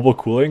global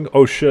cooling.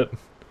 Oh shit.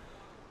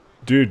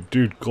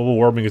 Dude, global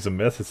warming is a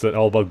myth. It's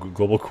all about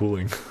global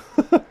cooling.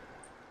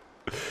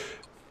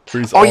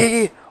 Oh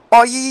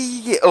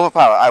yeah.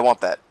 Overpower. I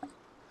want that.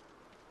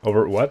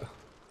 Over what?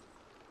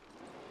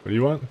 What do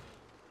you want?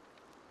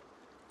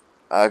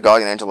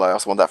 Guardian Angel. I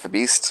also want that for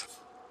Beast.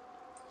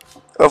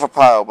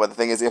 Overpower, but the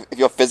thing is, if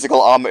your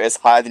physical armor is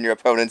higher than your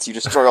opponent's, you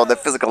destroy all their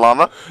physical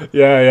armor.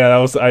 Yeah, that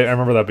was. I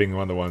remember that being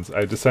one of the ones.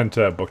 I just sent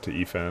a book to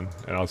Efan,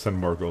 and I'll send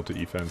more gold to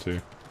Efan too.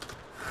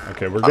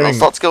 Okay, we're getting.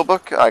 Assault skill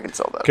book. I can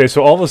sell that. Okay,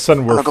 so all of a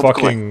sudden we're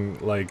fucking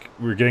like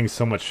we're getting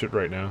so much shit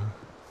right now.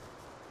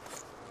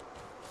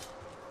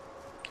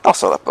 I'll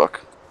sell that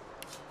book.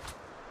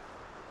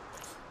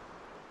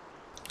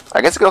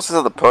 I guess I could also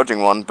sell the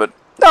purging one, but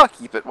no, I'll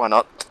keep it. Why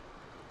not?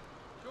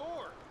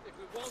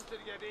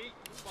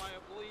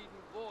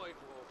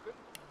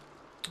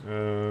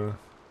 How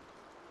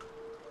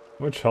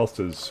much health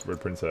does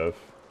Red Prince have?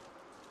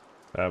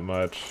 That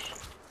much.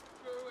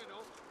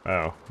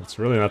 Oh, it's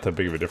really not that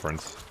big of a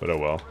difference, but oh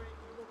well.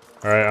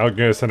 Alright, I'm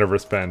gonna send a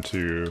wristband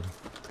to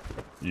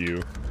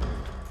you.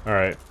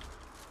 Alright.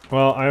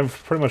 Well, I've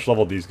pretty much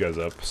leveled these guys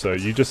up, so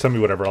you just send me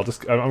whatever.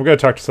 I'm gonna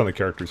talk to some of the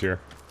characters here.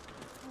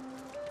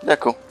 Yeah,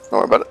 cool. Don't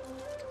worry about it.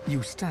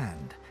 You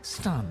stand,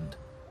 stunned.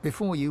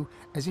 Before you,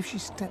 as if she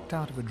stepped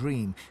out of a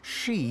dream,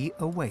 she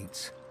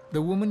awaits.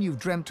 The woman you've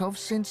dreamt of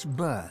since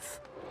birth.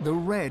 The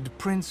Red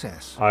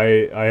Princess.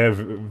 I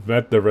have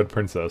met the Red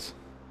Princess.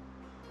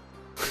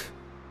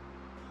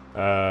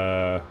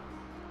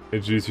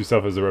 Introduce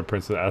yourself as the Red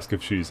Princess and ask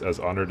if she's as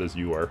honored as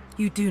you are.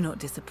 You do not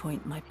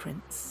disappoint, my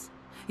prince.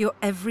 You're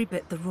every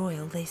bit the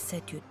royal they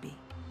said you'd be.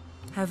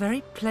 How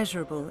very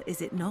pleasurable,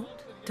 is it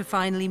not, to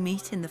finally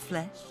meet in the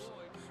flesh?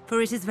 For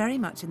it is very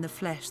much in the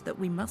flesh that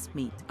we must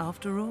meet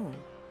after all.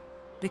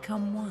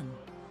 Become one.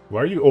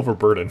 Why are you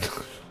overburdened?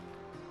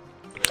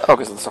 Oh,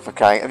 because of the stuff I'm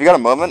carrying. Have you got a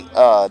moment?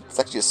 It's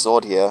actually a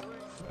sword here.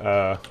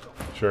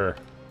 Sure.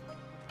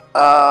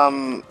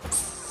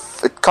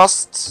 It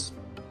costs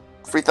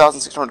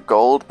 3,600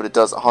 gold, but it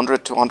does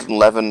 100 to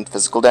 111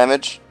 physical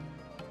damage,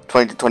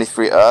 20 to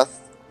 23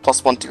 earth,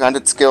 plus 1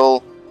 two-handed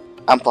skill,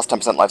 and plus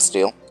 10% life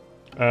steal.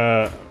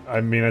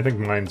 I mean, I think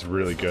mine's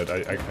really good.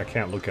 I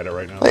can't look at it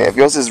right now. Like, if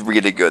yours is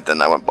really good,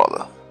 then I won't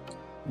bother.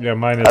 Yeah,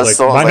 mine is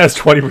mine has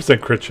 20%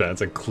 crit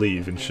chance and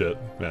cleave and shit.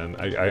 Man,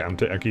 I'm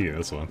keeping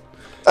this one.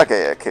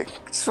 Okay.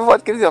 So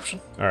what? Give me the option.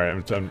 All right,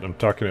 I'm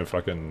talking to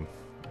fucking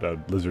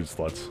lizard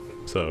sluts.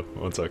 So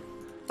 1 sec.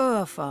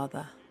 Oh,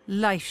 Father,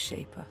 Life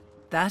Shaper.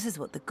 That is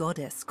what the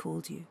goddess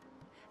called you.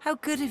 How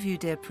good of you,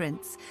 dear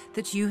prince,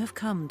 that you have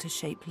come to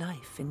shape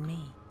life in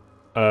me.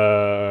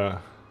 Got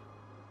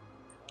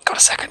a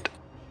second.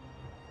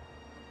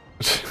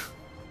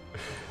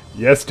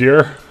 Yes,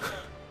 dear.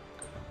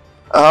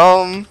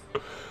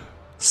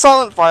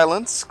 Silent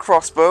Violence,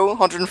 crossbow,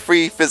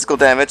 103 physical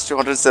damage,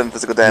 207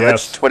 physical damage,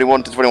 Yes.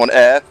 21 to 21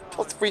 air,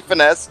 plus 3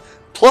 finesse,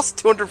 plus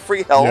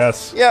 203 health.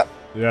 Yes. Yep.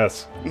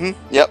 Yes.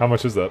 Yep. How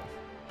much is that?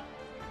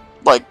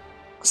 Like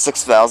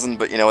 6,000,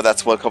 but you know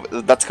that's covered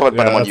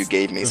by the one you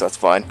gave me, so that's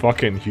fine.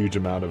 Fucking huge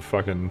amount of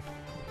fucking.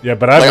 Yeah,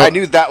 but I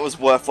knew that was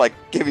worth like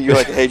giving you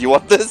like, hey, do you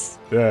want this?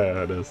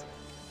 Yeah, it is.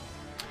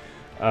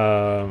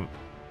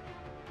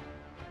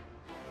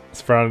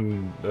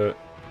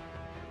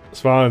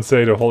 Smile and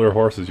say to hold your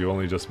horses you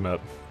only just met.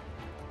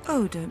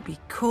 Oh, don't be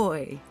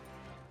coy.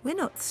 We're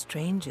not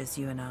strangers,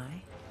 you and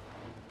I.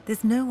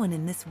 There's no one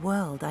in this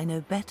world I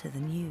know better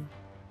than you.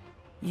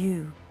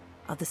 You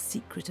are the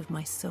secret of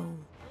my soul,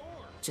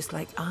 just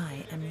like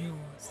I am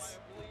yours.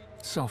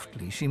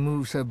 Softly, she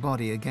moves her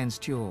body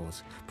against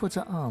yours, puts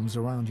her arms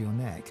around your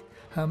neck,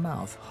 her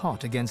mouth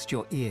hot against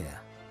your ear.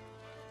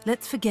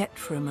 Let's forget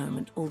for a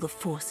moment all the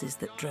forces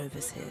that drove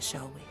us here,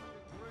 shall we?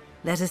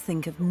 Let us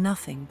think of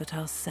nothing but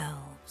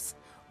ourselves,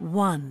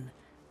 one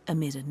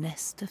amid a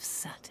nest of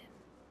satin.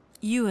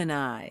 You and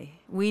I,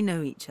 we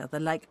know each other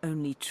like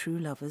only true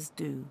lovers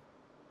do.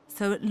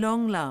 So at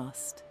long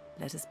last,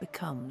 let us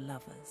become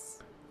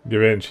lovers.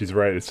 Give in, she's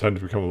right. It's time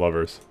to become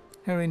lovers.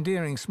 Her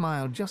endearing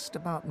smile just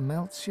about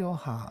melts your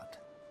heart.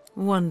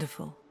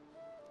 Wonderful.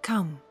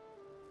 Come,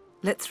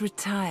 let's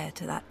retire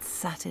to that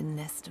satin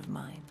nest of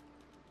mine.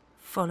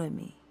 Follow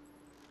me.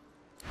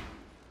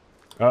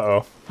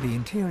 Uh-oh. The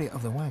interior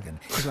of the wagon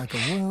is like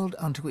a world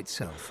unto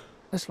itself,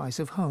 a slice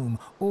of home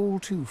all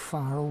too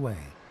far away.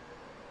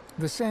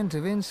 The scent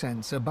of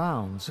incense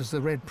abounds as the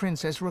Red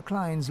Princess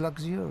reclines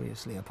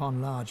luxuriously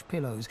upon large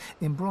pillows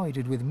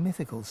embroidered with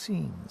mythical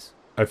scenes.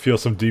 I feel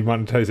some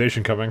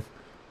demonetization coming.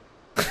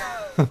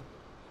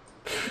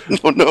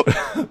 No.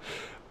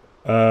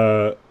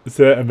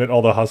 Amid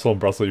all the hustle and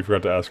bustle, you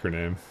forgot to ask her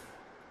name.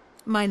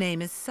 My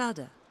name is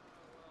Sada.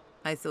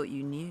 I thought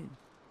you knew.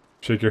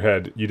 Shake your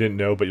head. You didn't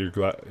know, but you're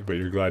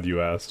glad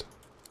you asked.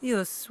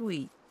 You're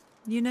sweet.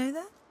 You know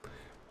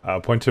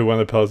that? Point to one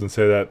of the pillows and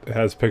say that it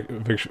has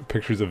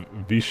pictures of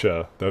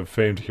Visha, the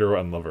famed hero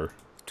and lover.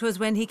 'Twas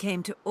when he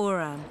came to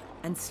Oran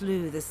and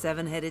slew the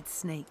seven-headed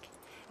snake,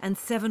 and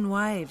 7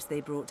 wives they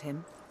brought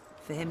him,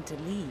 for him to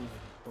leave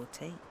or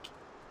take.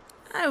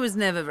 I was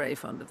never very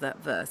fond of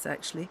that verse,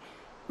 actually.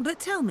 But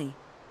tell me,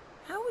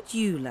 how would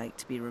you like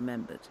to be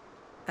remembered?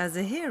 As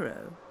a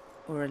hero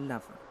or a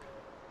lover?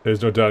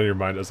 There's no doubt in your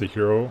mind as a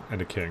hero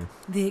and a king.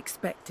 The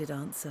expected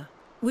answer,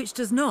 which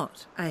does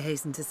not, I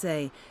hasten to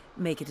say,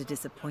 make it a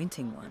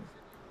disappointing one.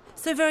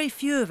 So very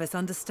few of us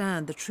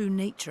understand the true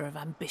nature of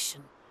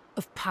ambition,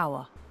 of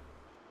power.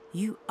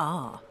 You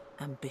are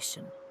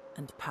ambition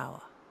and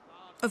power.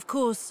 Of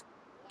course,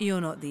 you're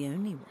not the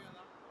only one.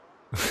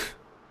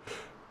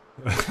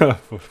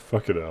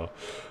 Fucking hell.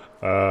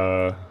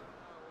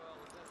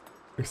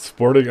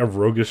 Sporting a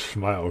roguish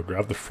smile,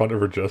 grab the front of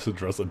her dress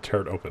and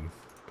tear it open.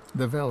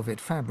 The velvet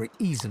fabric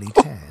easily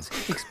tears,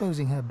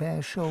 exposing her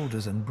bare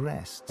shoulders and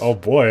breasts. Oh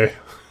boy.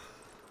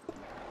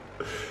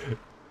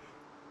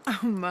 Oh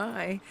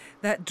my,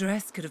 that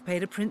dress could have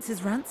paid a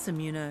prince's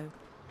ransom, you know.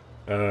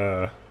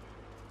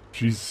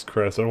 Jesus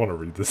Christ, I don't want to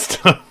read this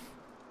stuff.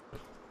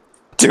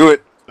 Do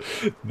it.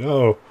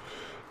 No.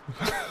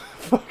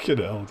 Fucking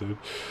hell, dude.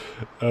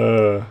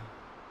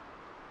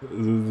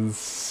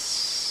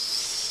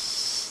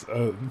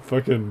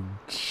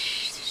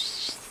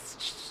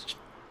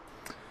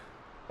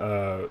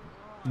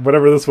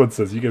 Whatever this one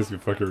says, you guys can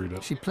fucking read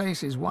it. She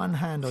places one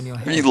hand on your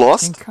head, You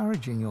lost?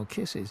 encouraging your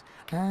kisses,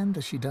 and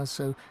as she does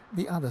so,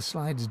 the other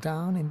slides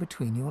down in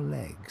between your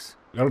legs.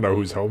 I don't know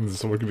who's home.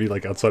 Someone could be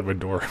like outside my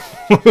door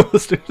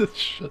listening to this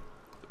shit.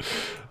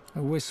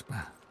 A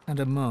whisper and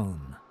a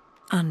moan.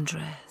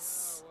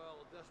 Undress.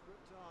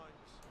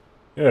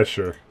 Yeah,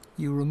 sure.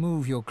 You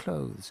remove your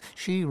clothes,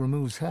 she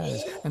removes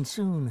hers, and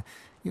soon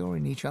you're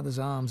in each other's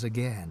arms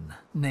again,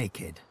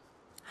 naked.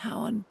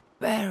 How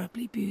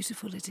unbearably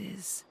beautiful it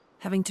is,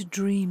 having to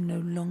dream no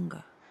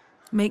longer.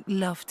 Make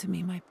love to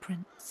me, my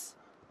prince.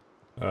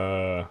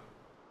 Smile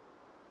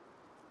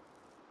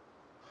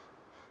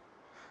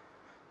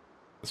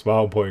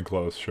and point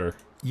close, sure.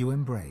 You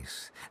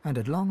embrace, and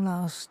at long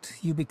last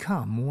you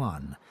become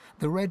one,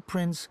 the Red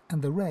Prince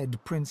and the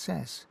Red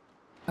Princess.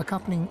 A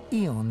coupling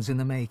eons in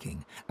the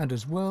making, and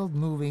as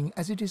world-moving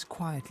as it is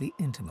quietly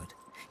intimate.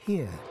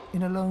 Here,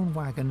 in a lone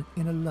wagon,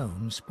 in a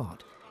lone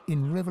spot,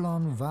 in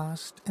Rivellon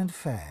vast and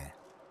fair.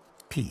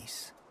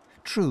 Peace.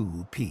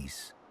 True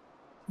peace.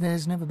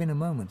 There's never been a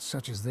moment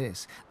such as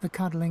this, the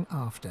cuddling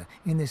after,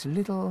 in this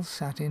little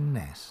satin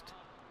nest.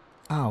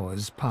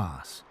 Hours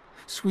pass.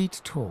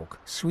 Sweet talk,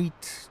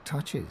 sweet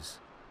touches.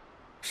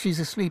 She's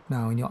asleep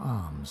now in your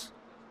arms.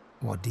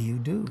 What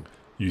do?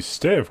 You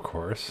stay, of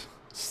course.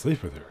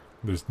 Sleep with her.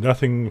 There's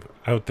nothing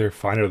out there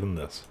finer than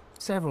this.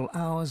 Several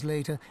hours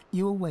later,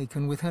 you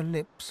awaken with her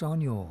lips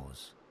on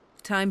yours.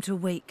 Time to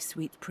wake,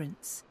 sweet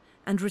prince,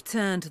 and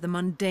return to the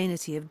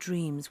mundanity of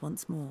dreams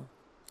once more.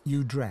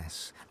 You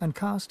dress and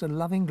cast a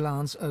loving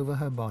glance over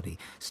her body,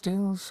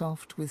 still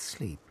soft with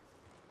sleep.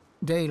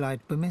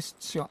 Daylight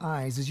bemists your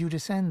eyes as you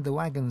descend the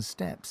wagon's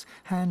steps,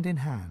 hand in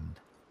hand.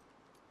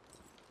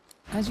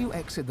 As you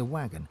exit the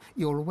wagon,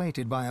 you're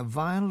awaited by a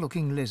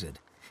vile-looking lizard,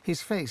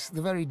 his face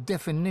the very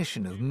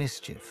definition of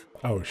mischief.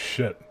 Oh,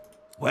 shit.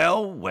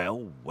 Well,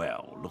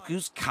 look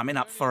who's coming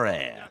up for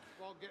air.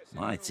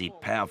 Mighty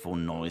powerful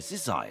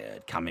noises I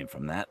heard coming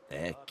from that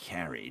there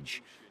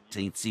carriage.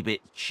 Teensy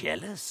bit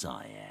jealous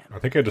I am. I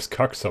think I just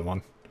cucked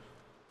someone.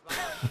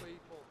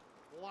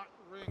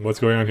 What's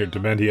going on here?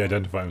 Demand he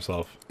identify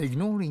himself.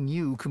 Ignoring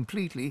you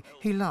completely,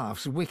 he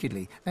laughs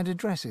wickedly and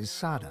addresses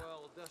Sada.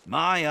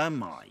 My, oh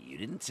my, you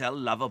didn't tell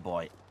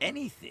Loverboy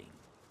anything,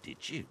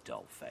 did you,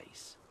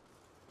 dollface?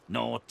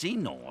 Naughty,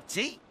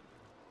 naughty?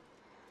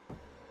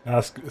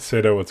 Ask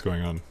Sato what's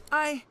going on.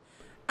 I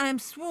am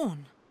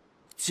sworn.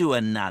 To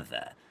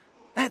another.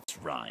 That's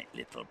right,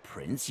 little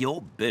prince.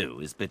 Your boo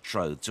is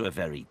betrothed to a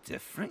very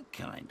different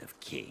kind of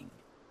king.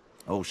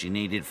 All she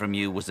needed from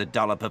you was a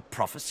dollop of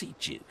prophecy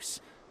juice.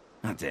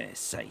 I dare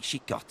say she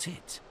got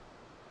it.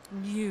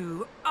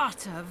 You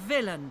utter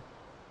villain.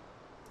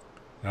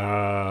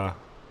 You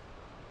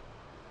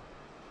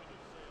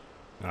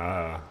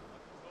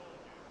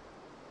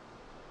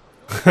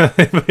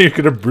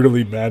could have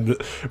brutally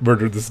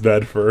murdered this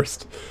man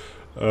first.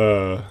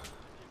 I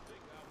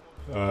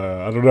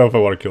don't know if I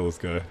want to kill this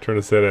guy. Trying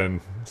to sit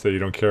in, say you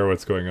don't care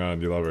what's going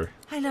on, you love her.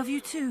 I love you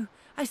too.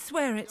 I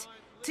swear it.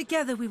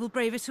 Together we will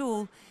brave it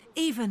all.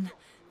 Even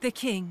the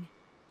king.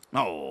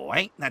 Oh,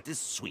 ain't that as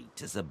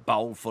sweet as a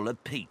bowl full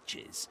of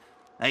peaches?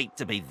 Hate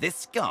to be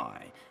this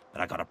guy,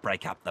 but I gotta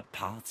break up the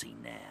party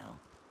now.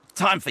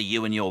 Time for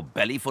you and your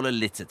belly full of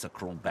litter to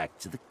crawl back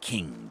to the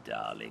king,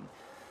 darling.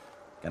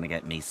 Gonna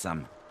get me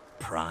some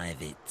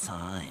private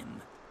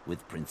time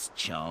with Prince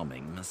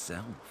Charming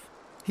myself.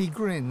 He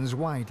grins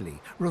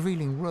widely,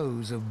 revealing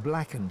rows of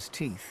blackened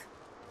teeth.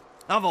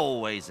 I've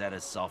always had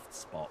a soft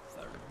spot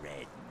for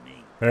red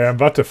meat. Hey, I'm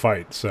about to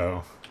fight,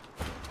 so...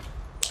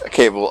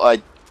 Okay, well,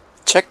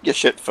 check your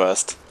shit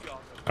first.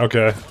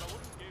 Okay.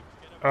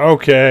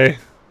 Okay.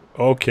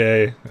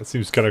 That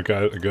seems kind of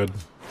good.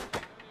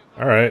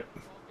 Alright.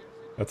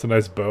 That's a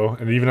nice bow.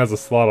 And it even has a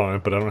slot on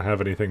it, but I don't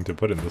have anything to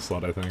put in the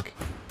slot, I think.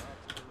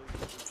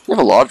 You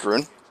have a large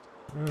rune.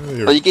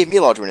 Oh, you gave me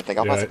a large rune, I think.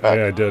 I'll pass it back.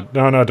 Yeah, I did.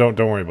 No, don't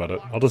worry about it.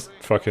 I'll just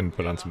fucking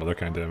put on some other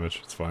kind of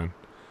damage. It's fine.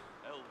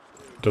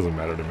 It doesn't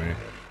matter to me.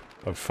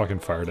 Of fucking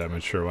fire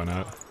damage, sure, why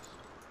not?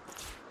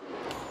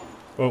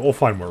 Well, we'll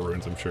find more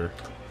runes, I'm sure.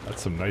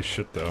 That's some nice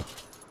shit, though.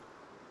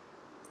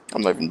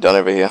 I'm not even done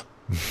over here.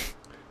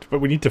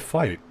 But we need to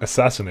fight.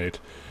 Assassinate.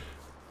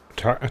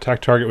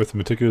 Attack target with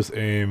meticulous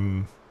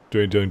aim,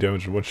 doing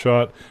damage in one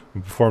shot.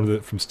 When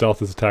performed from stealth,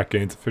 this attack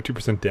gains a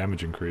 50%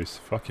 damage increase.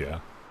 Fuck yeah.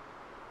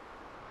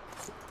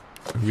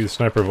 Be the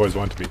sniper I've always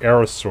wanted to be.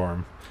 Arrow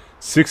storm.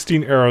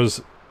 16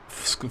 arrows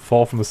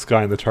fall from the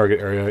sky in the target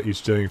area,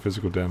 each dealing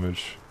physical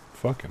damage.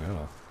 Fucking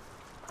hell.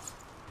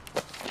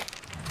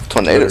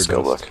 Tornado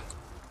skill, look.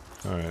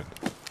 Alright.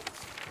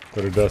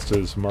 Glitter dust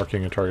is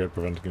marking a target,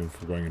 preventing him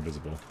from going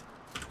invisible.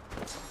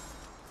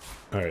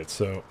 Alright,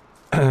 so...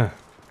 I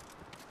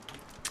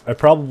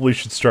probably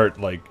should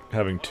start, like,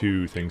 having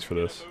 2 things for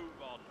this.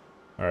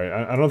 Alright,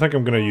 I don't think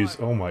I'm gonna use...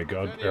 Oh my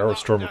god, Arrow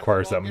Storm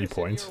requires that many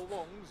points.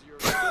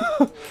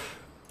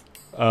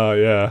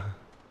 Yeah.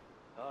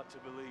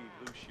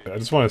 I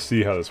just want to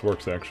see how this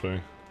works,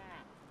 actually.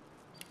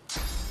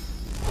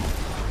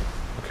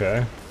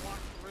 Okay.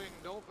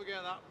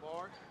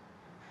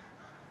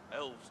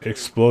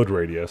 Explode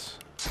radius.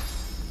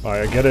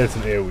 I get it, it's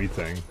an AoE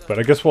thing, but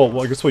I guess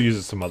we'll use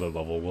it some other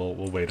level.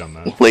 We'll wait on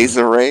that.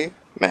 Laser ray,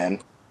 man.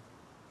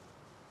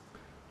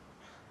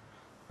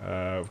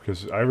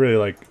 Because I really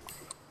like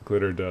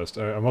glitter dust.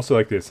 I mostly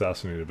like the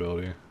assassinate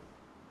ability.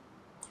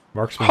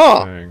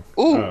 Marksman thing.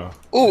 Ooh.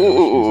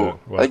 Ooh.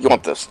 I think you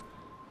want this.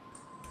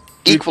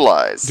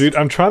 Equalize. Dude,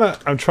 I'm trying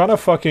to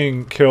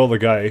fucking kill the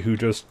guy who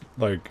just,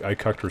 like, I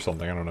cucked or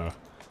something. I don't know.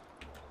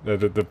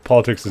 The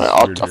politics is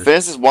I'll weird finish here.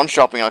 this one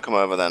shopping. I'll come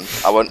over then.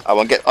 I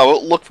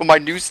won't look for my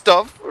new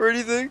stuff or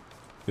anything.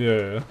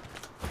 Yeah.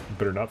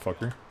 Better not,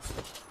 fucker.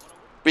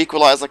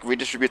 Equalize like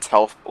redistributes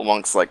health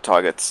amongst like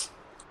targets.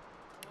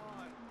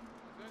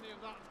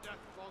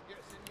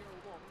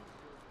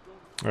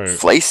 Alright.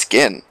 Flay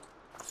skin.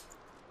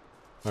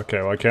 Okay,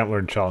 well I can't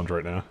learn challenge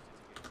right now.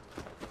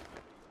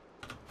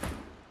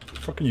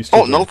 Fucking you Oh,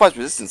 stupid. nullifies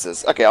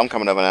resistances. Okay, I'm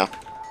coming over now. Do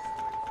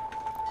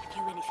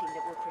anything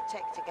that will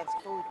protect against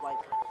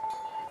Voidwake.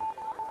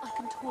 I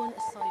can torn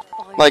aside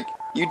 5. Like,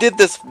 you did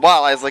this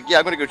while I was like, yeah,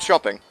 I'm gonna go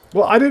shopping.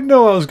 Well, I didn't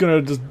know I was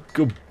gonna just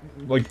go,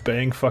 like,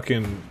 bang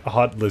fucking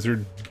hot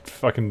lizard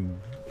fucking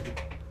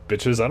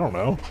bitches. I don't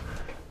know.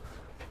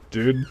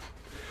 Dude.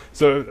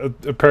 So,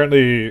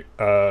 apparently,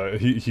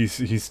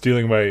 he's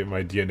stealing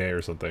my DNA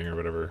or something, or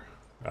whatever.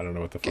 I don't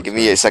know what the fuck. Okay, give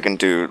me a second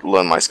to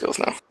learn my skills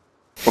now.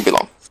 Won't be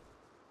long.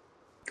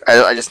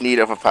 I just need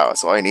overpower,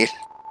 that's all I need.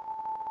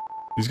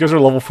 These guys are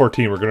level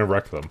 14, we're gonna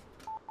wreck them.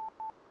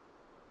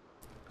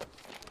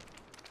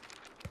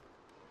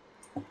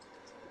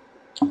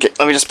 Okay,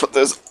 let me just put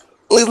this...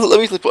 Let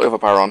me put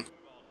overpower on.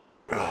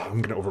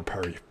 I'm gonna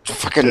overpower you.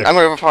 Fucking, I'm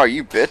gonna overpower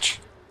you, bitch.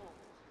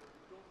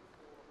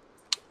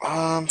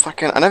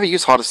 Fucking, I never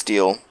use Heart of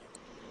Steel.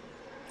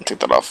 I'll take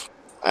that off.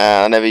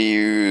 I never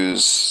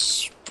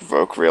use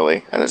Provoke,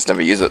 really. I just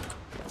never use it.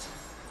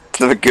 It's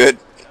never good.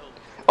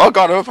 Oh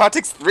god, overpower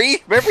takes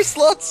 3 memory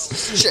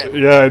slots? Shit.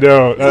 Yeah, I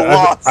know.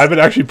 Lost. I've been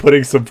actually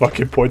putting some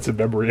fucking points in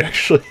memory,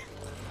 actually.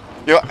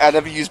 You know, I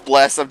never use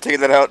Bless, I'm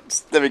taking that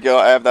out. There we go,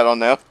 I have that on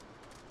now.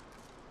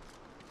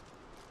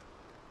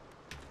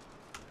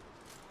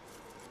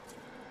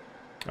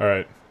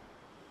 Alright.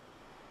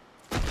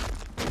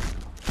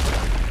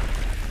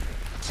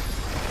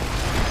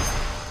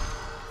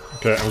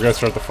 Okay, I'm gonna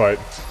start the fight.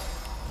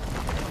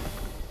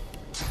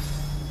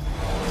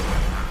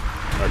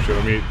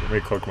 Actually, let me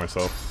cloak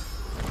myself.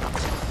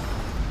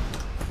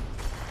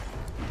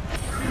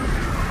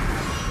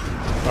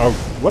 Oh,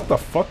 what the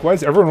fuck? Why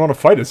does everyone want to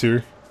fight us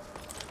here?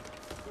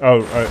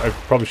 Oh, I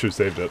probably should have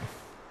saved it.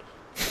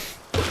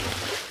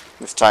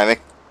 This timing.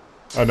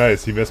 Oh,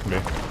 nice. He missed me.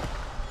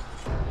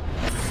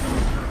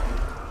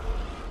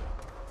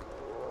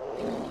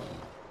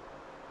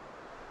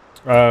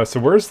 So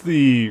where's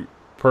the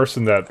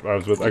person that I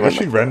was with? I guess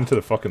she ran into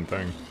the fucking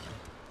thing.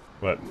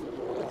 What?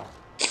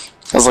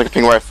 That was like a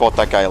thing where I fought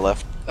that guy I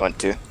left. I went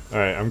to.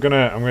 Alright, I'm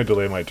gonna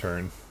delay my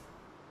turn.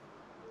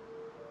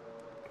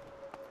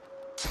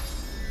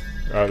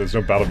 There's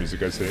no battle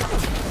music, I see.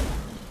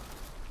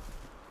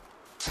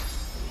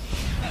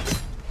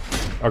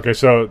 Okay,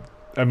 so,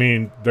 I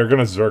mean, they're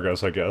gonna Zerg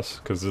us, I guess,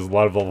 because there's a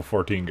lot of level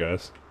 14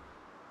 guys.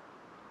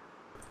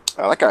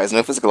 Oh, that guy has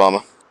no physical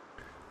armor.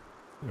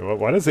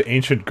 Why does the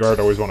Ancient Guard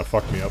always want to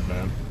fuck me up,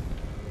 man?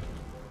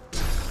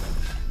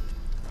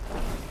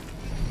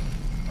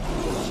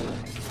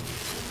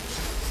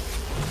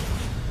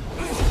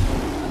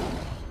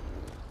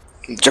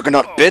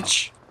 Juggernaut,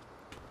 bitch!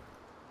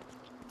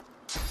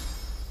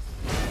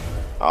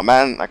 Oh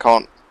man, I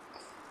can't.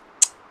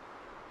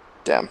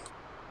 Damn.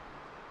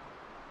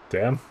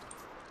 Damn?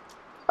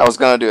 I was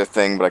gonna do a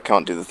thing, but I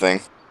can't do the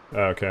thing.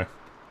 Oh, okay.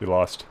 You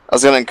lost. I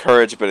was gonna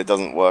encourage, but it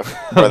doesn't work.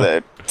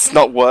 Brother, it's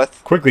not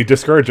worth. Quickly,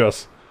 discourage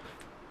us.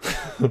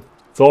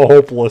 It's all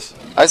hopeless.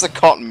 I just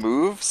can't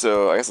move,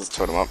 so I guess let's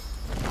totem up.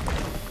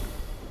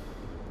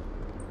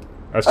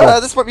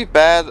 This might be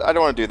bad. I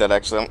don't want to do that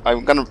actually.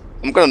 I'm gonna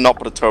not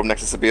put a totem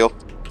next to Sabille.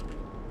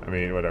 I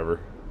mean, whatever.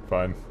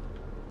 Fine.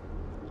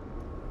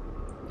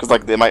 Because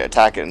like they might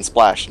attack it and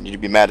splash, and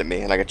you'd be mad at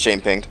me, and I get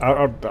chain pinged.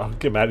 I'll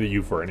get mad at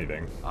you for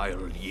anything.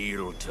 I'll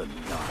yield to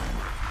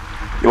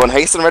none. You want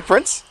haste on Red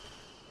Prince?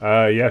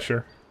 Yeah,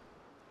 sure.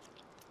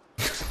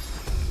 I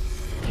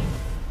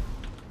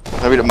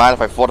really don't mind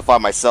if I fortify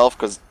myself,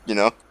 because you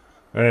know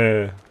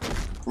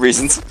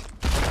reasons.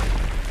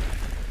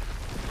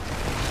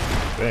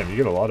 Damn, you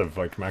get a lot of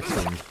like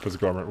maximum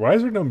physical armor. Why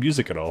is there no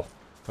music at all?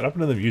 What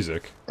happened to the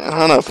music? I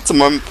don't know. Put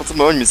some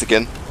own music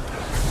in.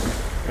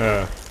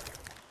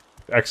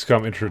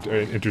 XCOM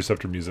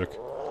interceptor music.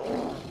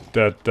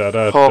 Da da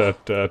da da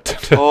da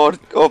da.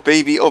 Oh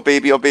baby, oh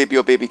baby, oh baby,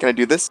 oh baby. Can I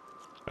do this?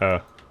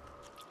 I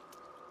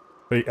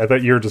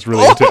thought you were just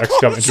really into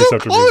XCOM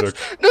interceptor music.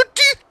 No,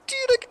 dude,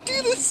 I can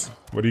do this.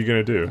 What are you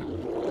gonna do?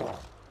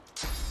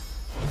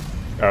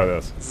 Oh,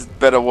 this. This is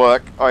better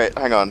work. Alright,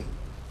 hang on.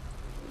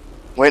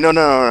 Wait, no.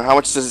 How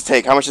much does it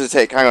take? How much does it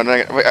take? Hang on.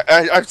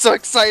 I'm so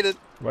excited.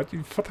 What are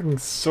you fucking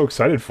so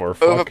excited for?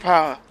 Fuck.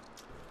 Overpower.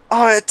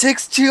 Oh, it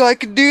takes 2. I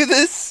can do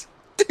this.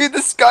 Dude,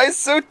 this guy's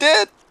so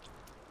dead.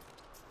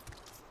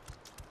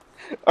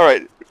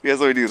 Alright, here's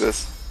how we do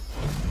this.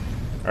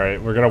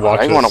 Alright, we're gonna watch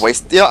I this. don't want to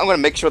waste... Yeah, I'm gonna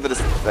make sure that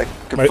it's... Like,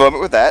 confirm it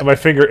with that. My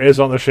finger is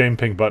on the shame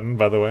ping button,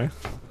 by the way.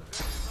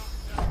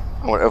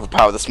 I want to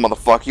overpower this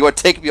motherfucker. You want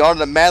to take me on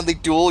in a manly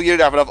duel? You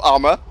don't have enough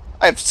armor.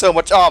 I have so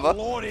much armor.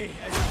 Glory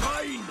is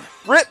mine.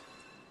 Rip!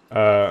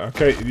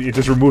 Okay, it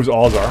just removes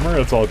all his armor,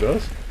 that's all it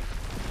does?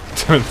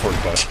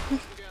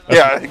 45.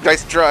 Yeah,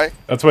 nice try.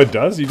 That's what it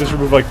does? You just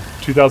remove like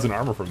 2,000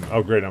 armor from him.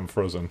 Oh great, I'm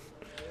frozen.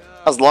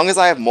 As long as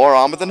I have more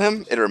armor than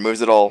him, it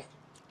removes it all.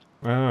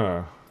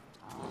 Ah.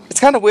 It's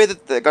kind of weird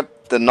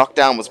that the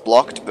knockdown was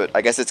blocked, but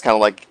I guess it's kind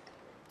of like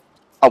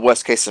a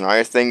worst case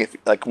scenario thing. If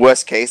like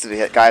worst case, if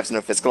the guy has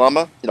no physical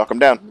armor, you knock him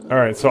down.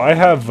 Alright, so I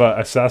have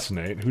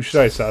assassinate. Who should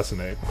I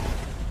assassinate?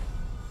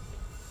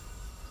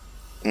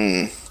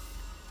 Hmm.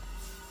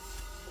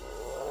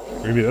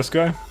 Maybe this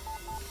guy?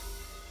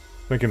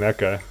 Thinking that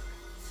guy.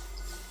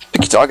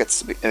 Picky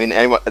targets. I mean,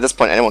 anyone at this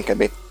point, anyone can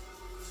be.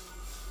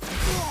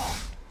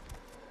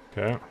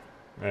 Okay.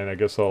 And I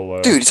guess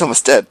I'll. Dude, he's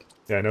almost dead.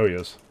 Yeah, I know he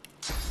is.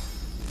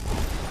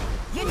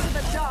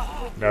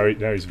 Now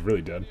he's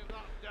really dead.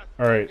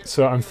 Alright,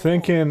 so I'm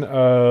thinking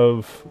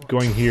of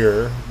going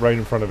here, right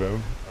in front of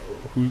him.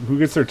 Who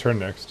gets their turn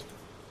next?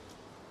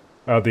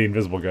 Oh, the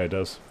invisible guy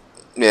does.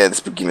 Yeah, this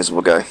big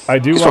invisible guy. I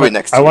do. He's probably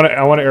next. I want to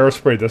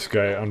aerospray this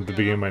guy on the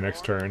beginning of my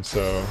next turn.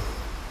 So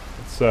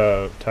it's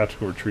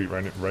tactical retreat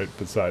right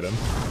beside him,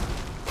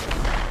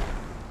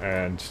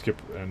 and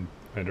skip and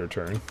end our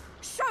turn.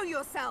 Show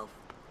yourself.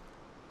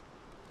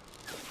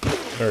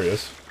 There he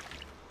is.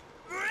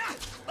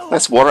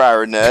 Nice water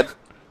arrow, Ned.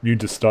 Immune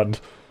to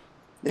stunned.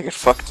 You get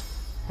fucked.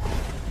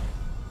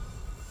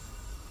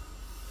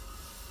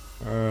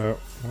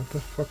 What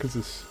the fuck is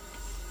this?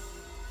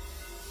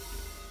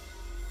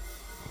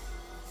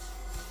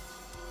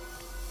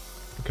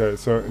 Okay,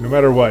 so no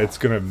matter what, it's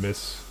gonna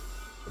miss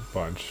a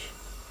bunch.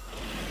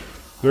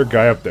 Is there a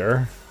guy up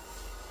there?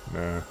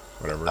 Nah,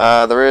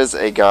 whatever. There is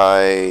a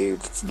guy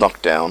that's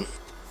knocked down.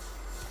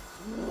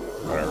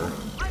 Whatever.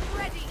 I'm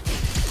ready.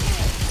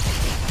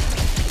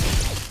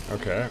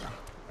 Okay,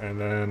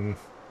 and then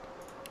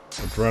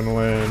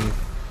adrenaline.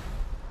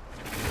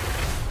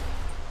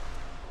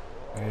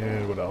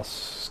 And what else?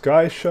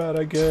 Sky shot,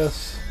 I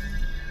guess.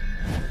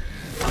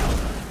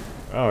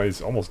 Oh,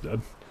 he's almost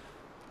dead.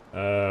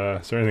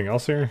 Is there anything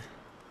else here?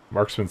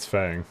 Marksman's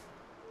Fang.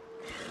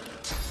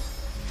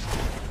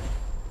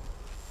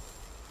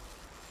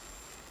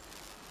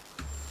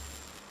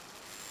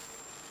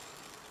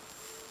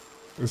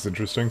 This is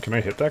interesting. Can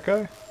I hit that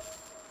guy?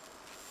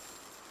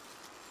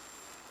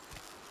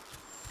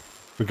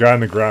 The guy on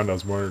the ground I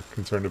was more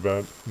concerned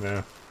about.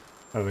 Nah,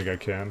 I don't think I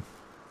can.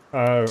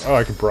 Oh,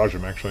 I can barrage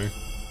him, actually.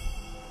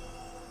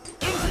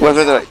 Well,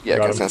 yeah,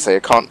 Got I was him. gonna say, I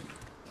can't.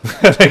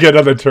 I get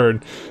another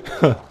turn.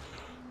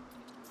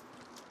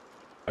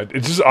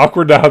 It's just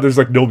awkward now how there's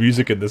like no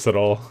music in this at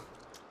all.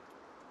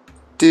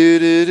 Do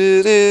do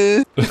do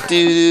do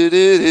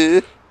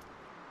do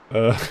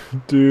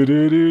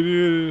do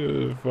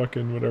do.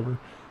 Fucking whatever.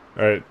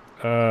 Alright,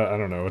 I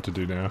don't know what to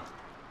do now.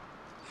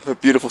 A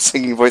beautiful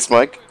singing voice,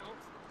 Mike.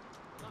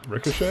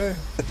 Ricochet?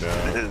 No.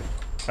 That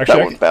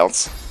Actually, won't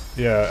bounce.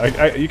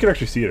 yeah, you can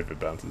actually see it if it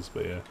bounces,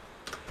 but yeah.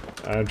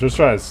 I'm just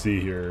trying to see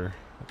here.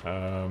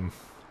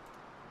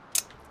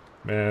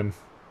 Man,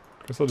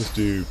 I guess I'll just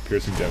do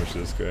piercing damage to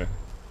this guy.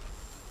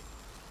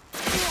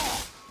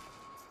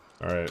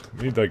 Alright,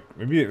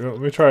 maybe let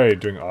me try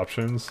doing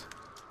options.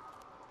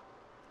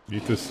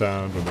 Mute the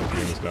sound when the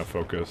game is not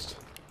focused.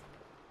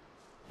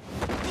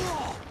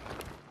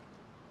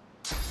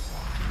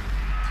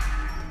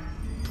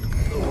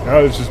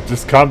 No, it's just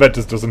this combat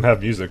just doesn't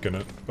have music in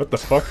it. What the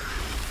fuck?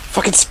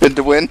 Fucking spin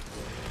to win.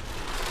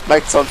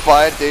 Mike's on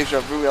fire,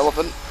 deja vu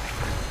elephant.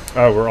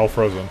 Oh, we're all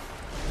frozen.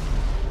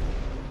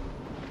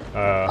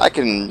 I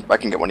can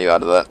get one of you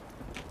out of that.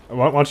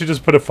 Why don't you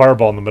just put a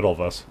fireball in the middle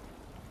of us?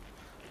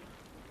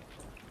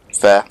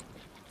 Fair.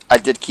 I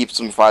did keep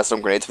some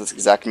firestorm grenades for this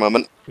exact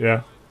moment.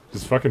 Yeah,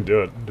 just fucking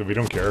do it. We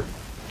don't care.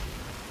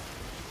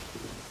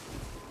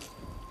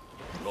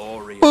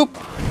 Boop.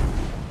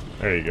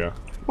 There you go.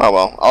 Oh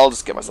well, I'll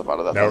just get myself out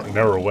of that. Now, thing.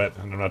 now we're wet,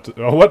 and I'm not.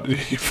 Oh, what?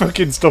 You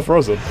fucking still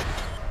frozen?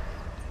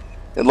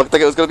 It looked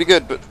like it was gonna be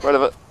good, but right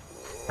of it.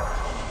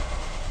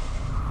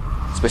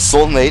 It's my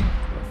soulmate.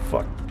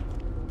 Fuck.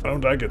 Why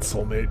don't I get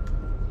soulmate?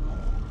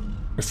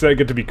 Instead, I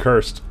get to be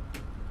cursed.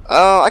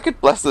 I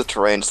could bless the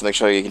terrain just to make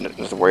sure you don't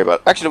have to worry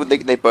about it. Actually,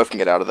 they both can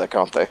get out of there,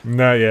 can't they?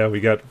 Nah, yeah,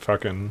 we got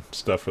fucking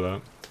stuff for that.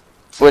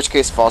 In which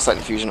case, Farsight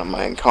Infusion on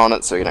my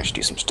Incarnate, so you can actually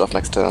do some stuff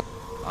next turn.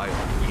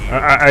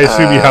 I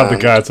assume you have the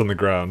guy that's on the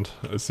ground.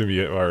 I assume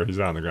or he's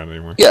not on the ground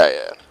anymore. Yeah,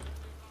 yeah.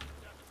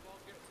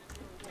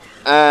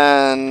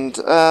 And,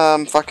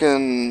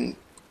 fucking...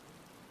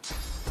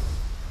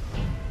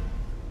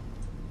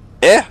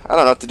 Yeah, I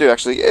don't know what to do,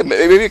 actually. Yeah,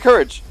 maybe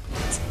courage.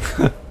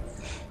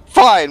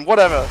 Fine,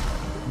 whatever.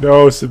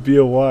 No,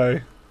 Sabia,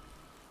 why?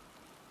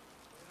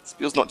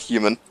 Spiel's not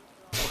human.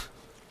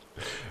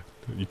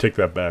 You take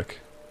that back.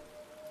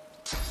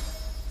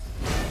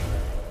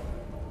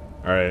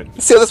 Alright.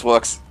 Let's see how this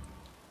works.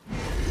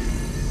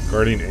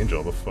 Guardian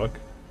Angel, the fuck?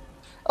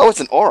 Oh, it's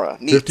an aura.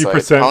 Neat. 50% How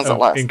does that of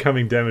last?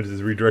 incoming damage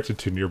is redirected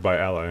to nearby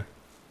ally.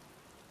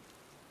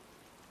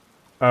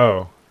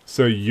 Oh,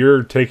 so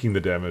you're taking the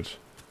damage.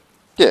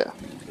 Yeah.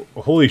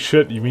 Holy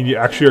shit, you mean you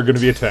actually are going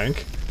to be a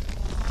tank?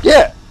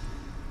 Yeah.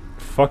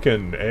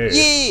 Fucking A.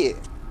 Yeah.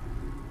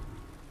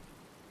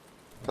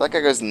 That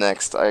guy goes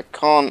next. I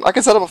can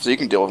set him up so you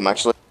can deal with him,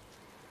 actually.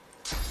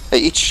 Hey,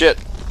 eat shit.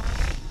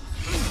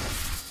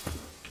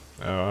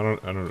 Oh,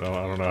 I don't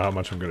know how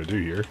much I'm gonna do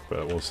here,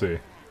 but we'll see.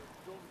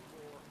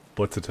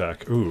 Blitz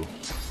attack. Ooh.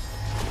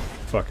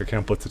 Fuck, I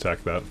can't blitz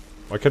attack that.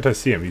 Why can't I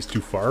see him? He's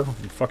too far?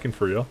 You fucking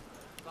for real?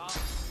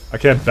 I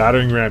can't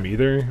battering ram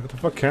either? What the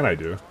fuck can I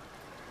do?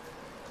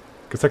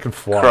 Guess I can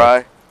fly.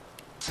 Cry.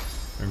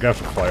 I'm gonna have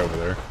to fly over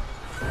there.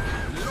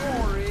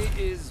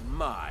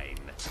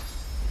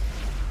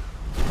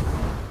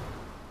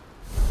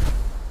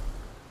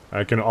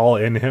 I can all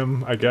in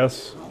him, I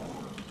guess.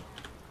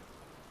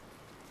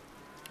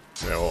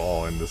 Yeah, we'll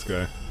all in this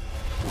guy.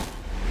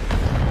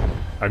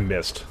 I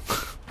missed.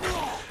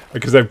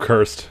 Because I'm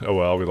cursed. Oh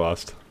well, we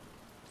lost.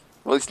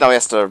 Well, at least now he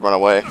has to run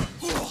away.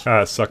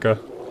 Ah, sucker.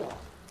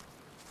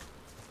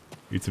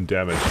 Eat some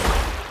damage.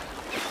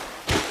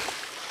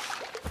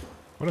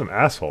 What an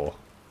asshole.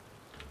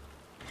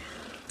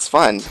 It's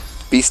fine.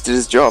 Beast did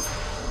his job.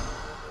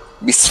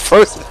 Beast's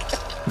frozen.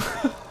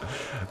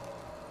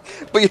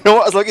 But you know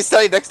what? As long as he's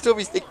standing next to him,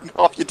 he's taking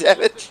half your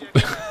damage.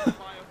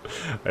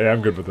 Hey,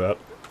 I'm good with that.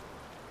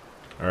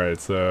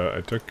 Alright, so I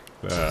took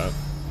that.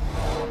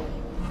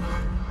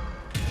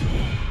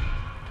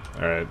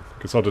 Alright,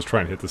 guess I'll just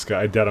try and hit this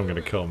guy. I doubt I'm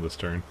gonna kill him this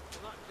turn.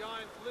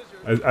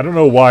 I don't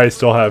know why I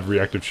still have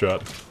reactive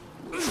shot.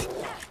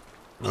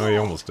 Oh, he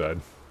almost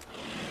died.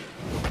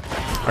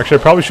 Actually,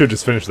 I probably should have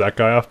just finished that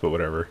guy off, but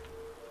whatever.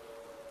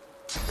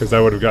 Because I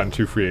would have gotten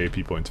 2 free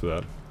AP points for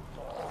that.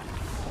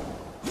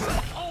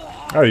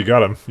 Oh, you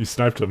got him. You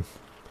sniped him.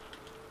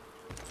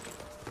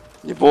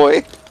 Your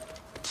boy.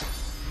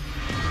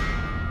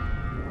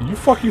 You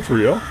fucking for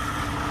real?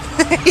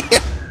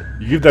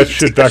 You give that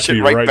shit back to me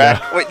right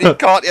now. Wait, he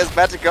can't. He has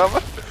magic armor.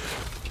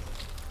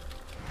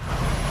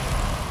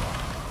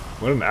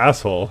 What an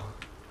asshole.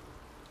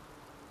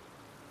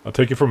 I'll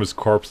take it from his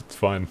corpse, it's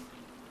fine.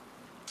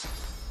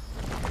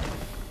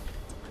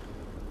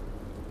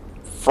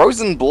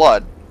 Frozen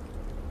blood.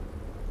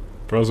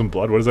 Frozen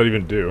blood? What does that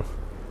even do?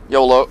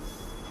 YOLO.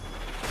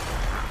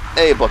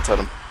 Hey, blood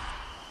totem.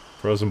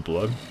 Frozen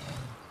blood?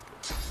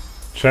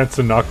 Chance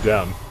to knock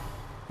down.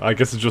 I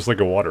guess it's just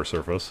like a water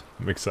surface.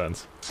 Makes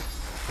sense.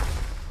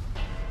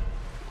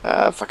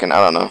 Fucking,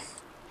 I don't know.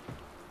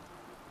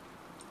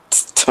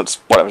 Just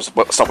whatever,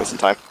 just stop wasting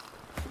time.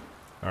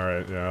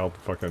 Alright, yeah, I'll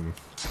fucking...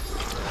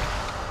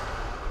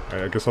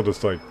 I guess I'll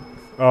just like...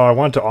 Oh, I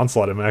wanted to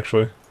onslaught him,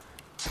 actually.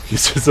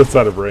 He's just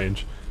outside of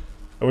range.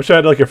 I wish I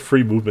had like a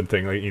free movement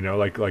thing, like, you know,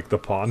 like the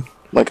pawn.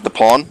 Like the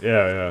pawn?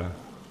 Yeah, yeah.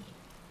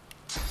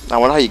 I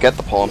wonder how you get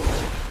the pawn.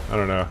 I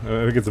don't know.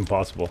 I think it's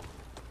impossible.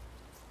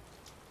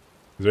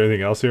 Is there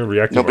anything else here?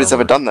 Reactive Nobody's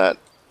armor. ever done that.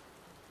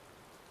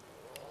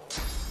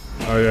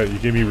 Oh yeah, you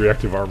gave me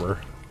reactive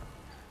armor.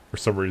 For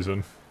some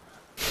reason.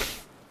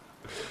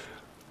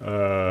 Is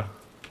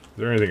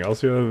there anything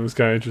else here that was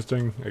kind of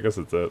interesting? I guess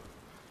that's it.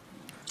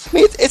 I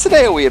mean, it's an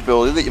AoE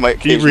ability that you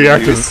might Eat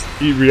occasionally use.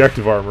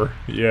 reactive armor.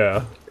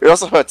 Yeah. It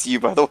also hurts you,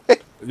 by the way.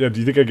 Yeah, do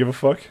you think I give a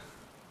fuck?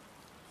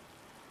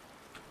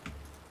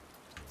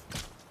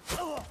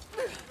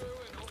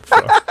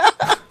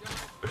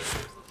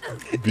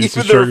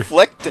 Even the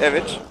reflect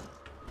damage.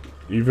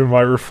 Even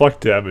my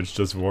reflect damage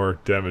does more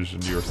damage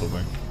than you or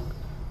something.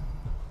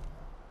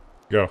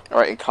 Go.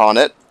 Alright,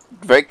 Incarnate.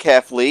 Very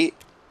carefully.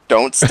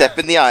 Don't step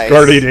in the ice.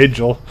 Guardian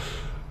Angel.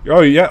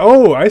 Oh, yeah.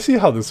 Oh, I see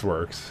how this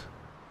works.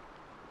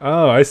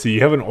 Oh, I see.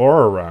 You have an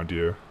aura around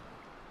you.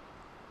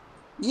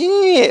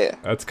 Yeah.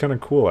 That's kind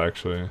of cool,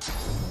 actually.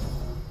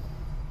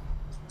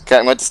 Okay,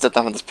 I'm going to step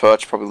down on this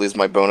perch, probably lose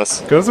my bonus.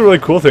 Because that's the really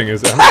cool thing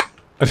is...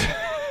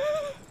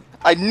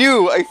 I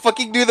knew! I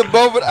fucking knew the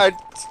moment I...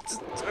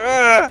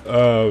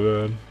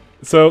 Oh, man.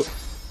 So,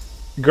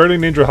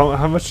 Guardian Angel,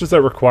 how much does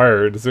that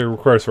require? Does it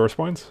require source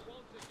points?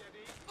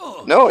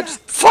 No, it just...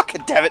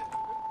 Fucking damn it!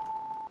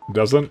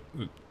 Doesn't?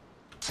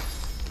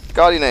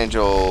 Guardian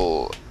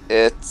Angel...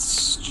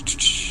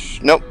 It's...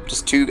 Nope,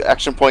 just 2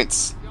 action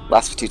points.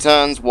 Lasts for 2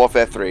 turns,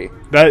 Warfare 3.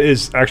 That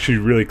is actually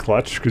really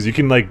clutch, because you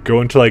can, like,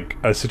 go into, like,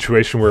 a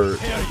situation where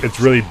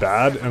it's really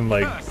bad and,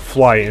 like,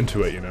 fly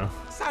into it, you know?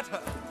 Saturn,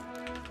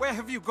 where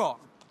have you gone?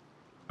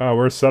 Oh,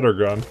 where's Sutter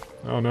gone?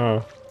 Oh,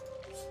 no.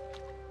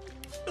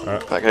 Can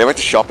I go back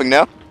to shopping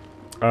now?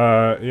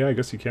 Yeah, I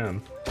guess you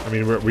can. I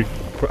mean,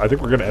 I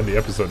think we're gonna end the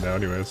episode now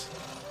anyways.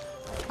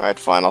 Alright,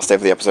 fine, I'll stay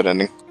for the episode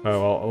ending.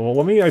 Oh, well,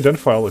 let me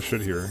identify all the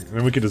shit here, and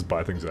then we can just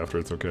buy things after,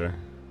 it's okay.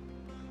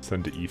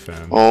 Send to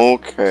EFAN.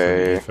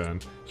 Okay.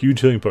 Send to EFAN.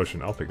 Huge healing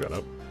potion, I'll pick that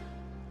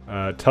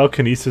up.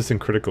 Telekinesis and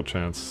critical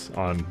chance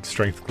on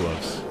strength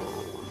gloves.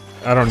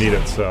 I don't need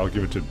it, so I'll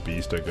give it to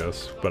Beast, I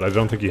guess. But I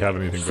don't think you have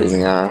anything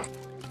Freezing arrow.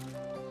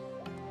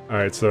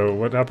 Alright, so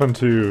what happened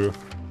to...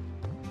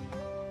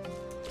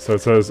 So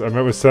it says, I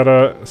met with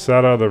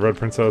Seta, the Red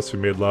Princess, who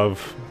made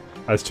love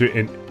as to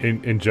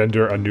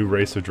engender a new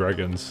race of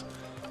dragons.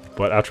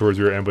 But afterwards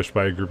we were ambushed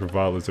by a group of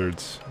vile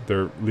lizards.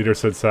 Their leader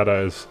said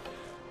Seta is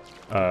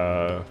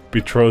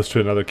betrothed to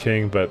another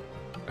king, but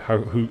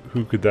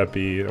who could that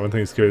be? One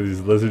thing is clear,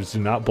 these lizards do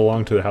not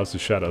belong to the House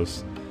of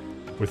Shadows.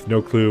 With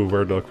no clue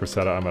where to look for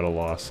Seta, I'm at a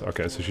loss.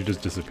 Okay, so she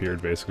just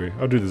disappeared, basically.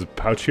 Oh, dude, there's a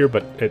pouch here,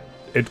 but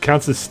it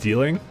counts as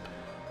stealing?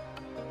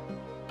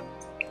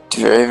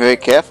 Very, very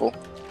careful.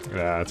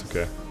 Yeah, that's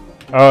okay.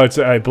 Oh,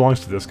 it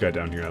belongs to this guy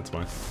down here, that's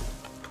fine.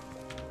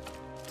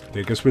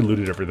 I guess we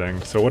looted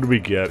everything. So what did we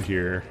get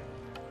here?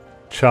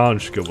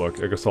 Challenge skill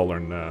book. I guess I'll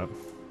learn that.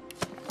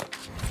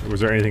 Was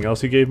there anything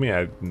else you gave me?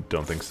 I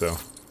don't think so.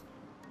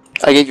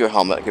 I gave you a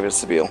helmet, I gave it a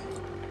Sabille.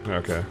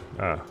 Okay.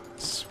 Ah,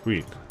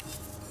 sweet.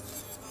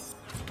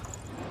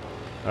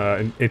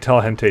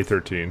 Intelligente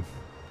 13.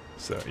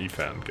 So,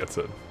 EFAN gets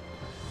it.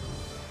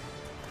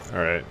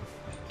 Alright.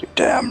 You're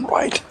damn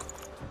right.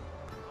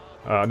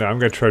 No, I'm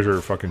gonna treasure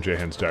fucking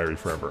Jahan's diary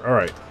forever.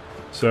 Alright.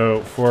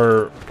 So,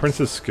 for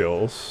Prince's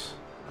skills,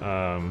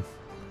 so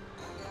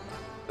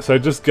I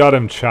just got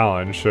him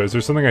challenged, so is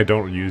there something I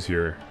don't use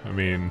here? I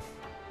mean,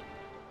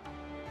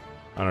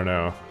 I don't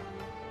know.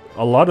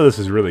 A lot of this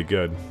is really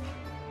good.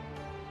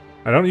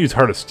 I don't use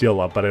Heart of Steel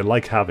up, but I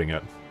like having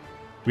it.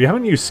 We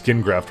haven't used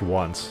Skin Graft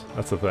once,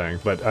 that's the thing,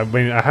 but I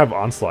mean, I have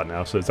Onslaught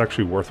now, so it's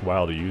actually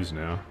worthwhile to use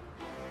now.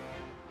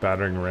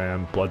 Battering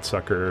Ram,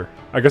 Bloodsucker.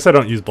 I guess I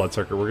don't use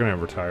Bloodsucker, we're gonna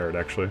retire it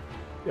actually.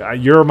 Yeah,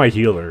 you're my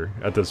healer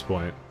at this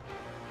point.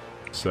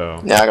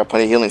 So. Yeah, I got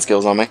plenty of healing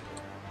skills on me.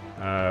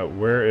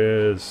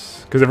 Where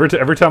is... Because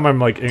every time I'm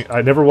like...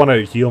 I never want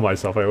to heal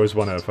myself, I always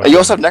want to... You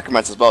also have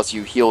Necromancer as well, so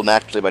you heal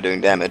naturally by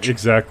doing damage.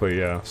 Exactly,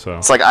 yeah, so...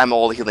 It's like I'm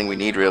all the healing we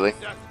need, really.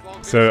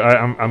 So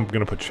I'm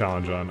gonna put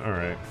challenge on,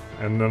 alright.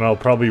 And then I'll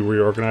probably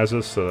reorganize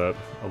this so that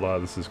a lot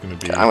of this is gonna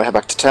be... Okay, I'm gonna head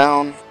back to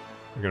town.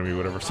 Gonna be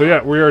whatever. So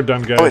yeah, we are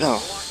done, guys, oh, wait, no.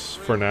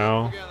 for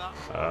now.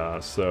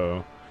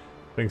 So,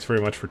 thanks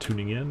very much for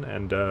tuning in,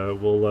 and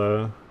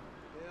we'll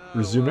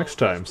resume next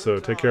time. So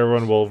take care,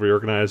 everyone. We'll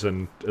reorganize,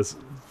 and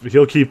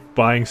he'll keep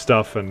buying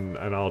stuff, and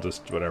I'll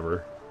just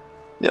whatever.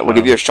 Yeah, we'll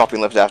give you a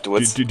shopping lift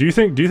afterwards. Do you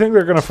think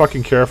they're gonna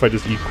fucking care if I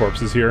just eat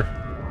corpses here?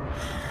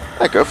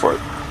 Yeah, go for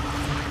it.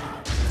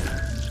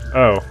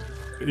 Oh,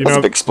 you That's know,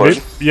 a big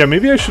explosion.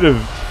 Maybe I should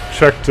have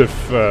checked if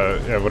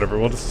yeah, whatever.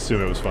 We'll just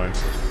assume it was fine.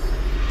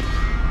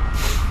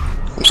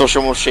 I'm so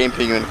sure we'll shame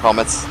you in the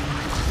comments.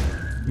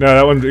 No,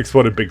 that one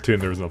exploded big too,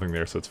 and there was nothing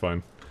there, so it's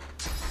fine.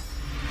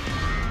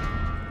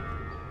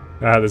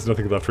 Ah, there's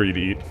nothing left for you to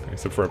eat,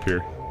 except for up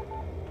here.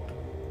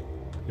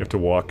 You have to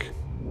walk.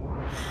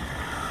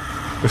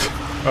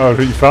 Oh,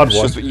 you found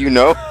one. Just what you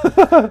know.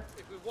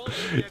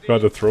 You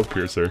found a throat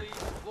piercer.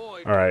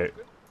 Alright.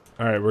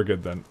 Alright, we're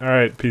good then.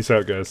 Alright, peace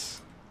out,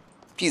 guys.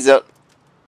 Peace out.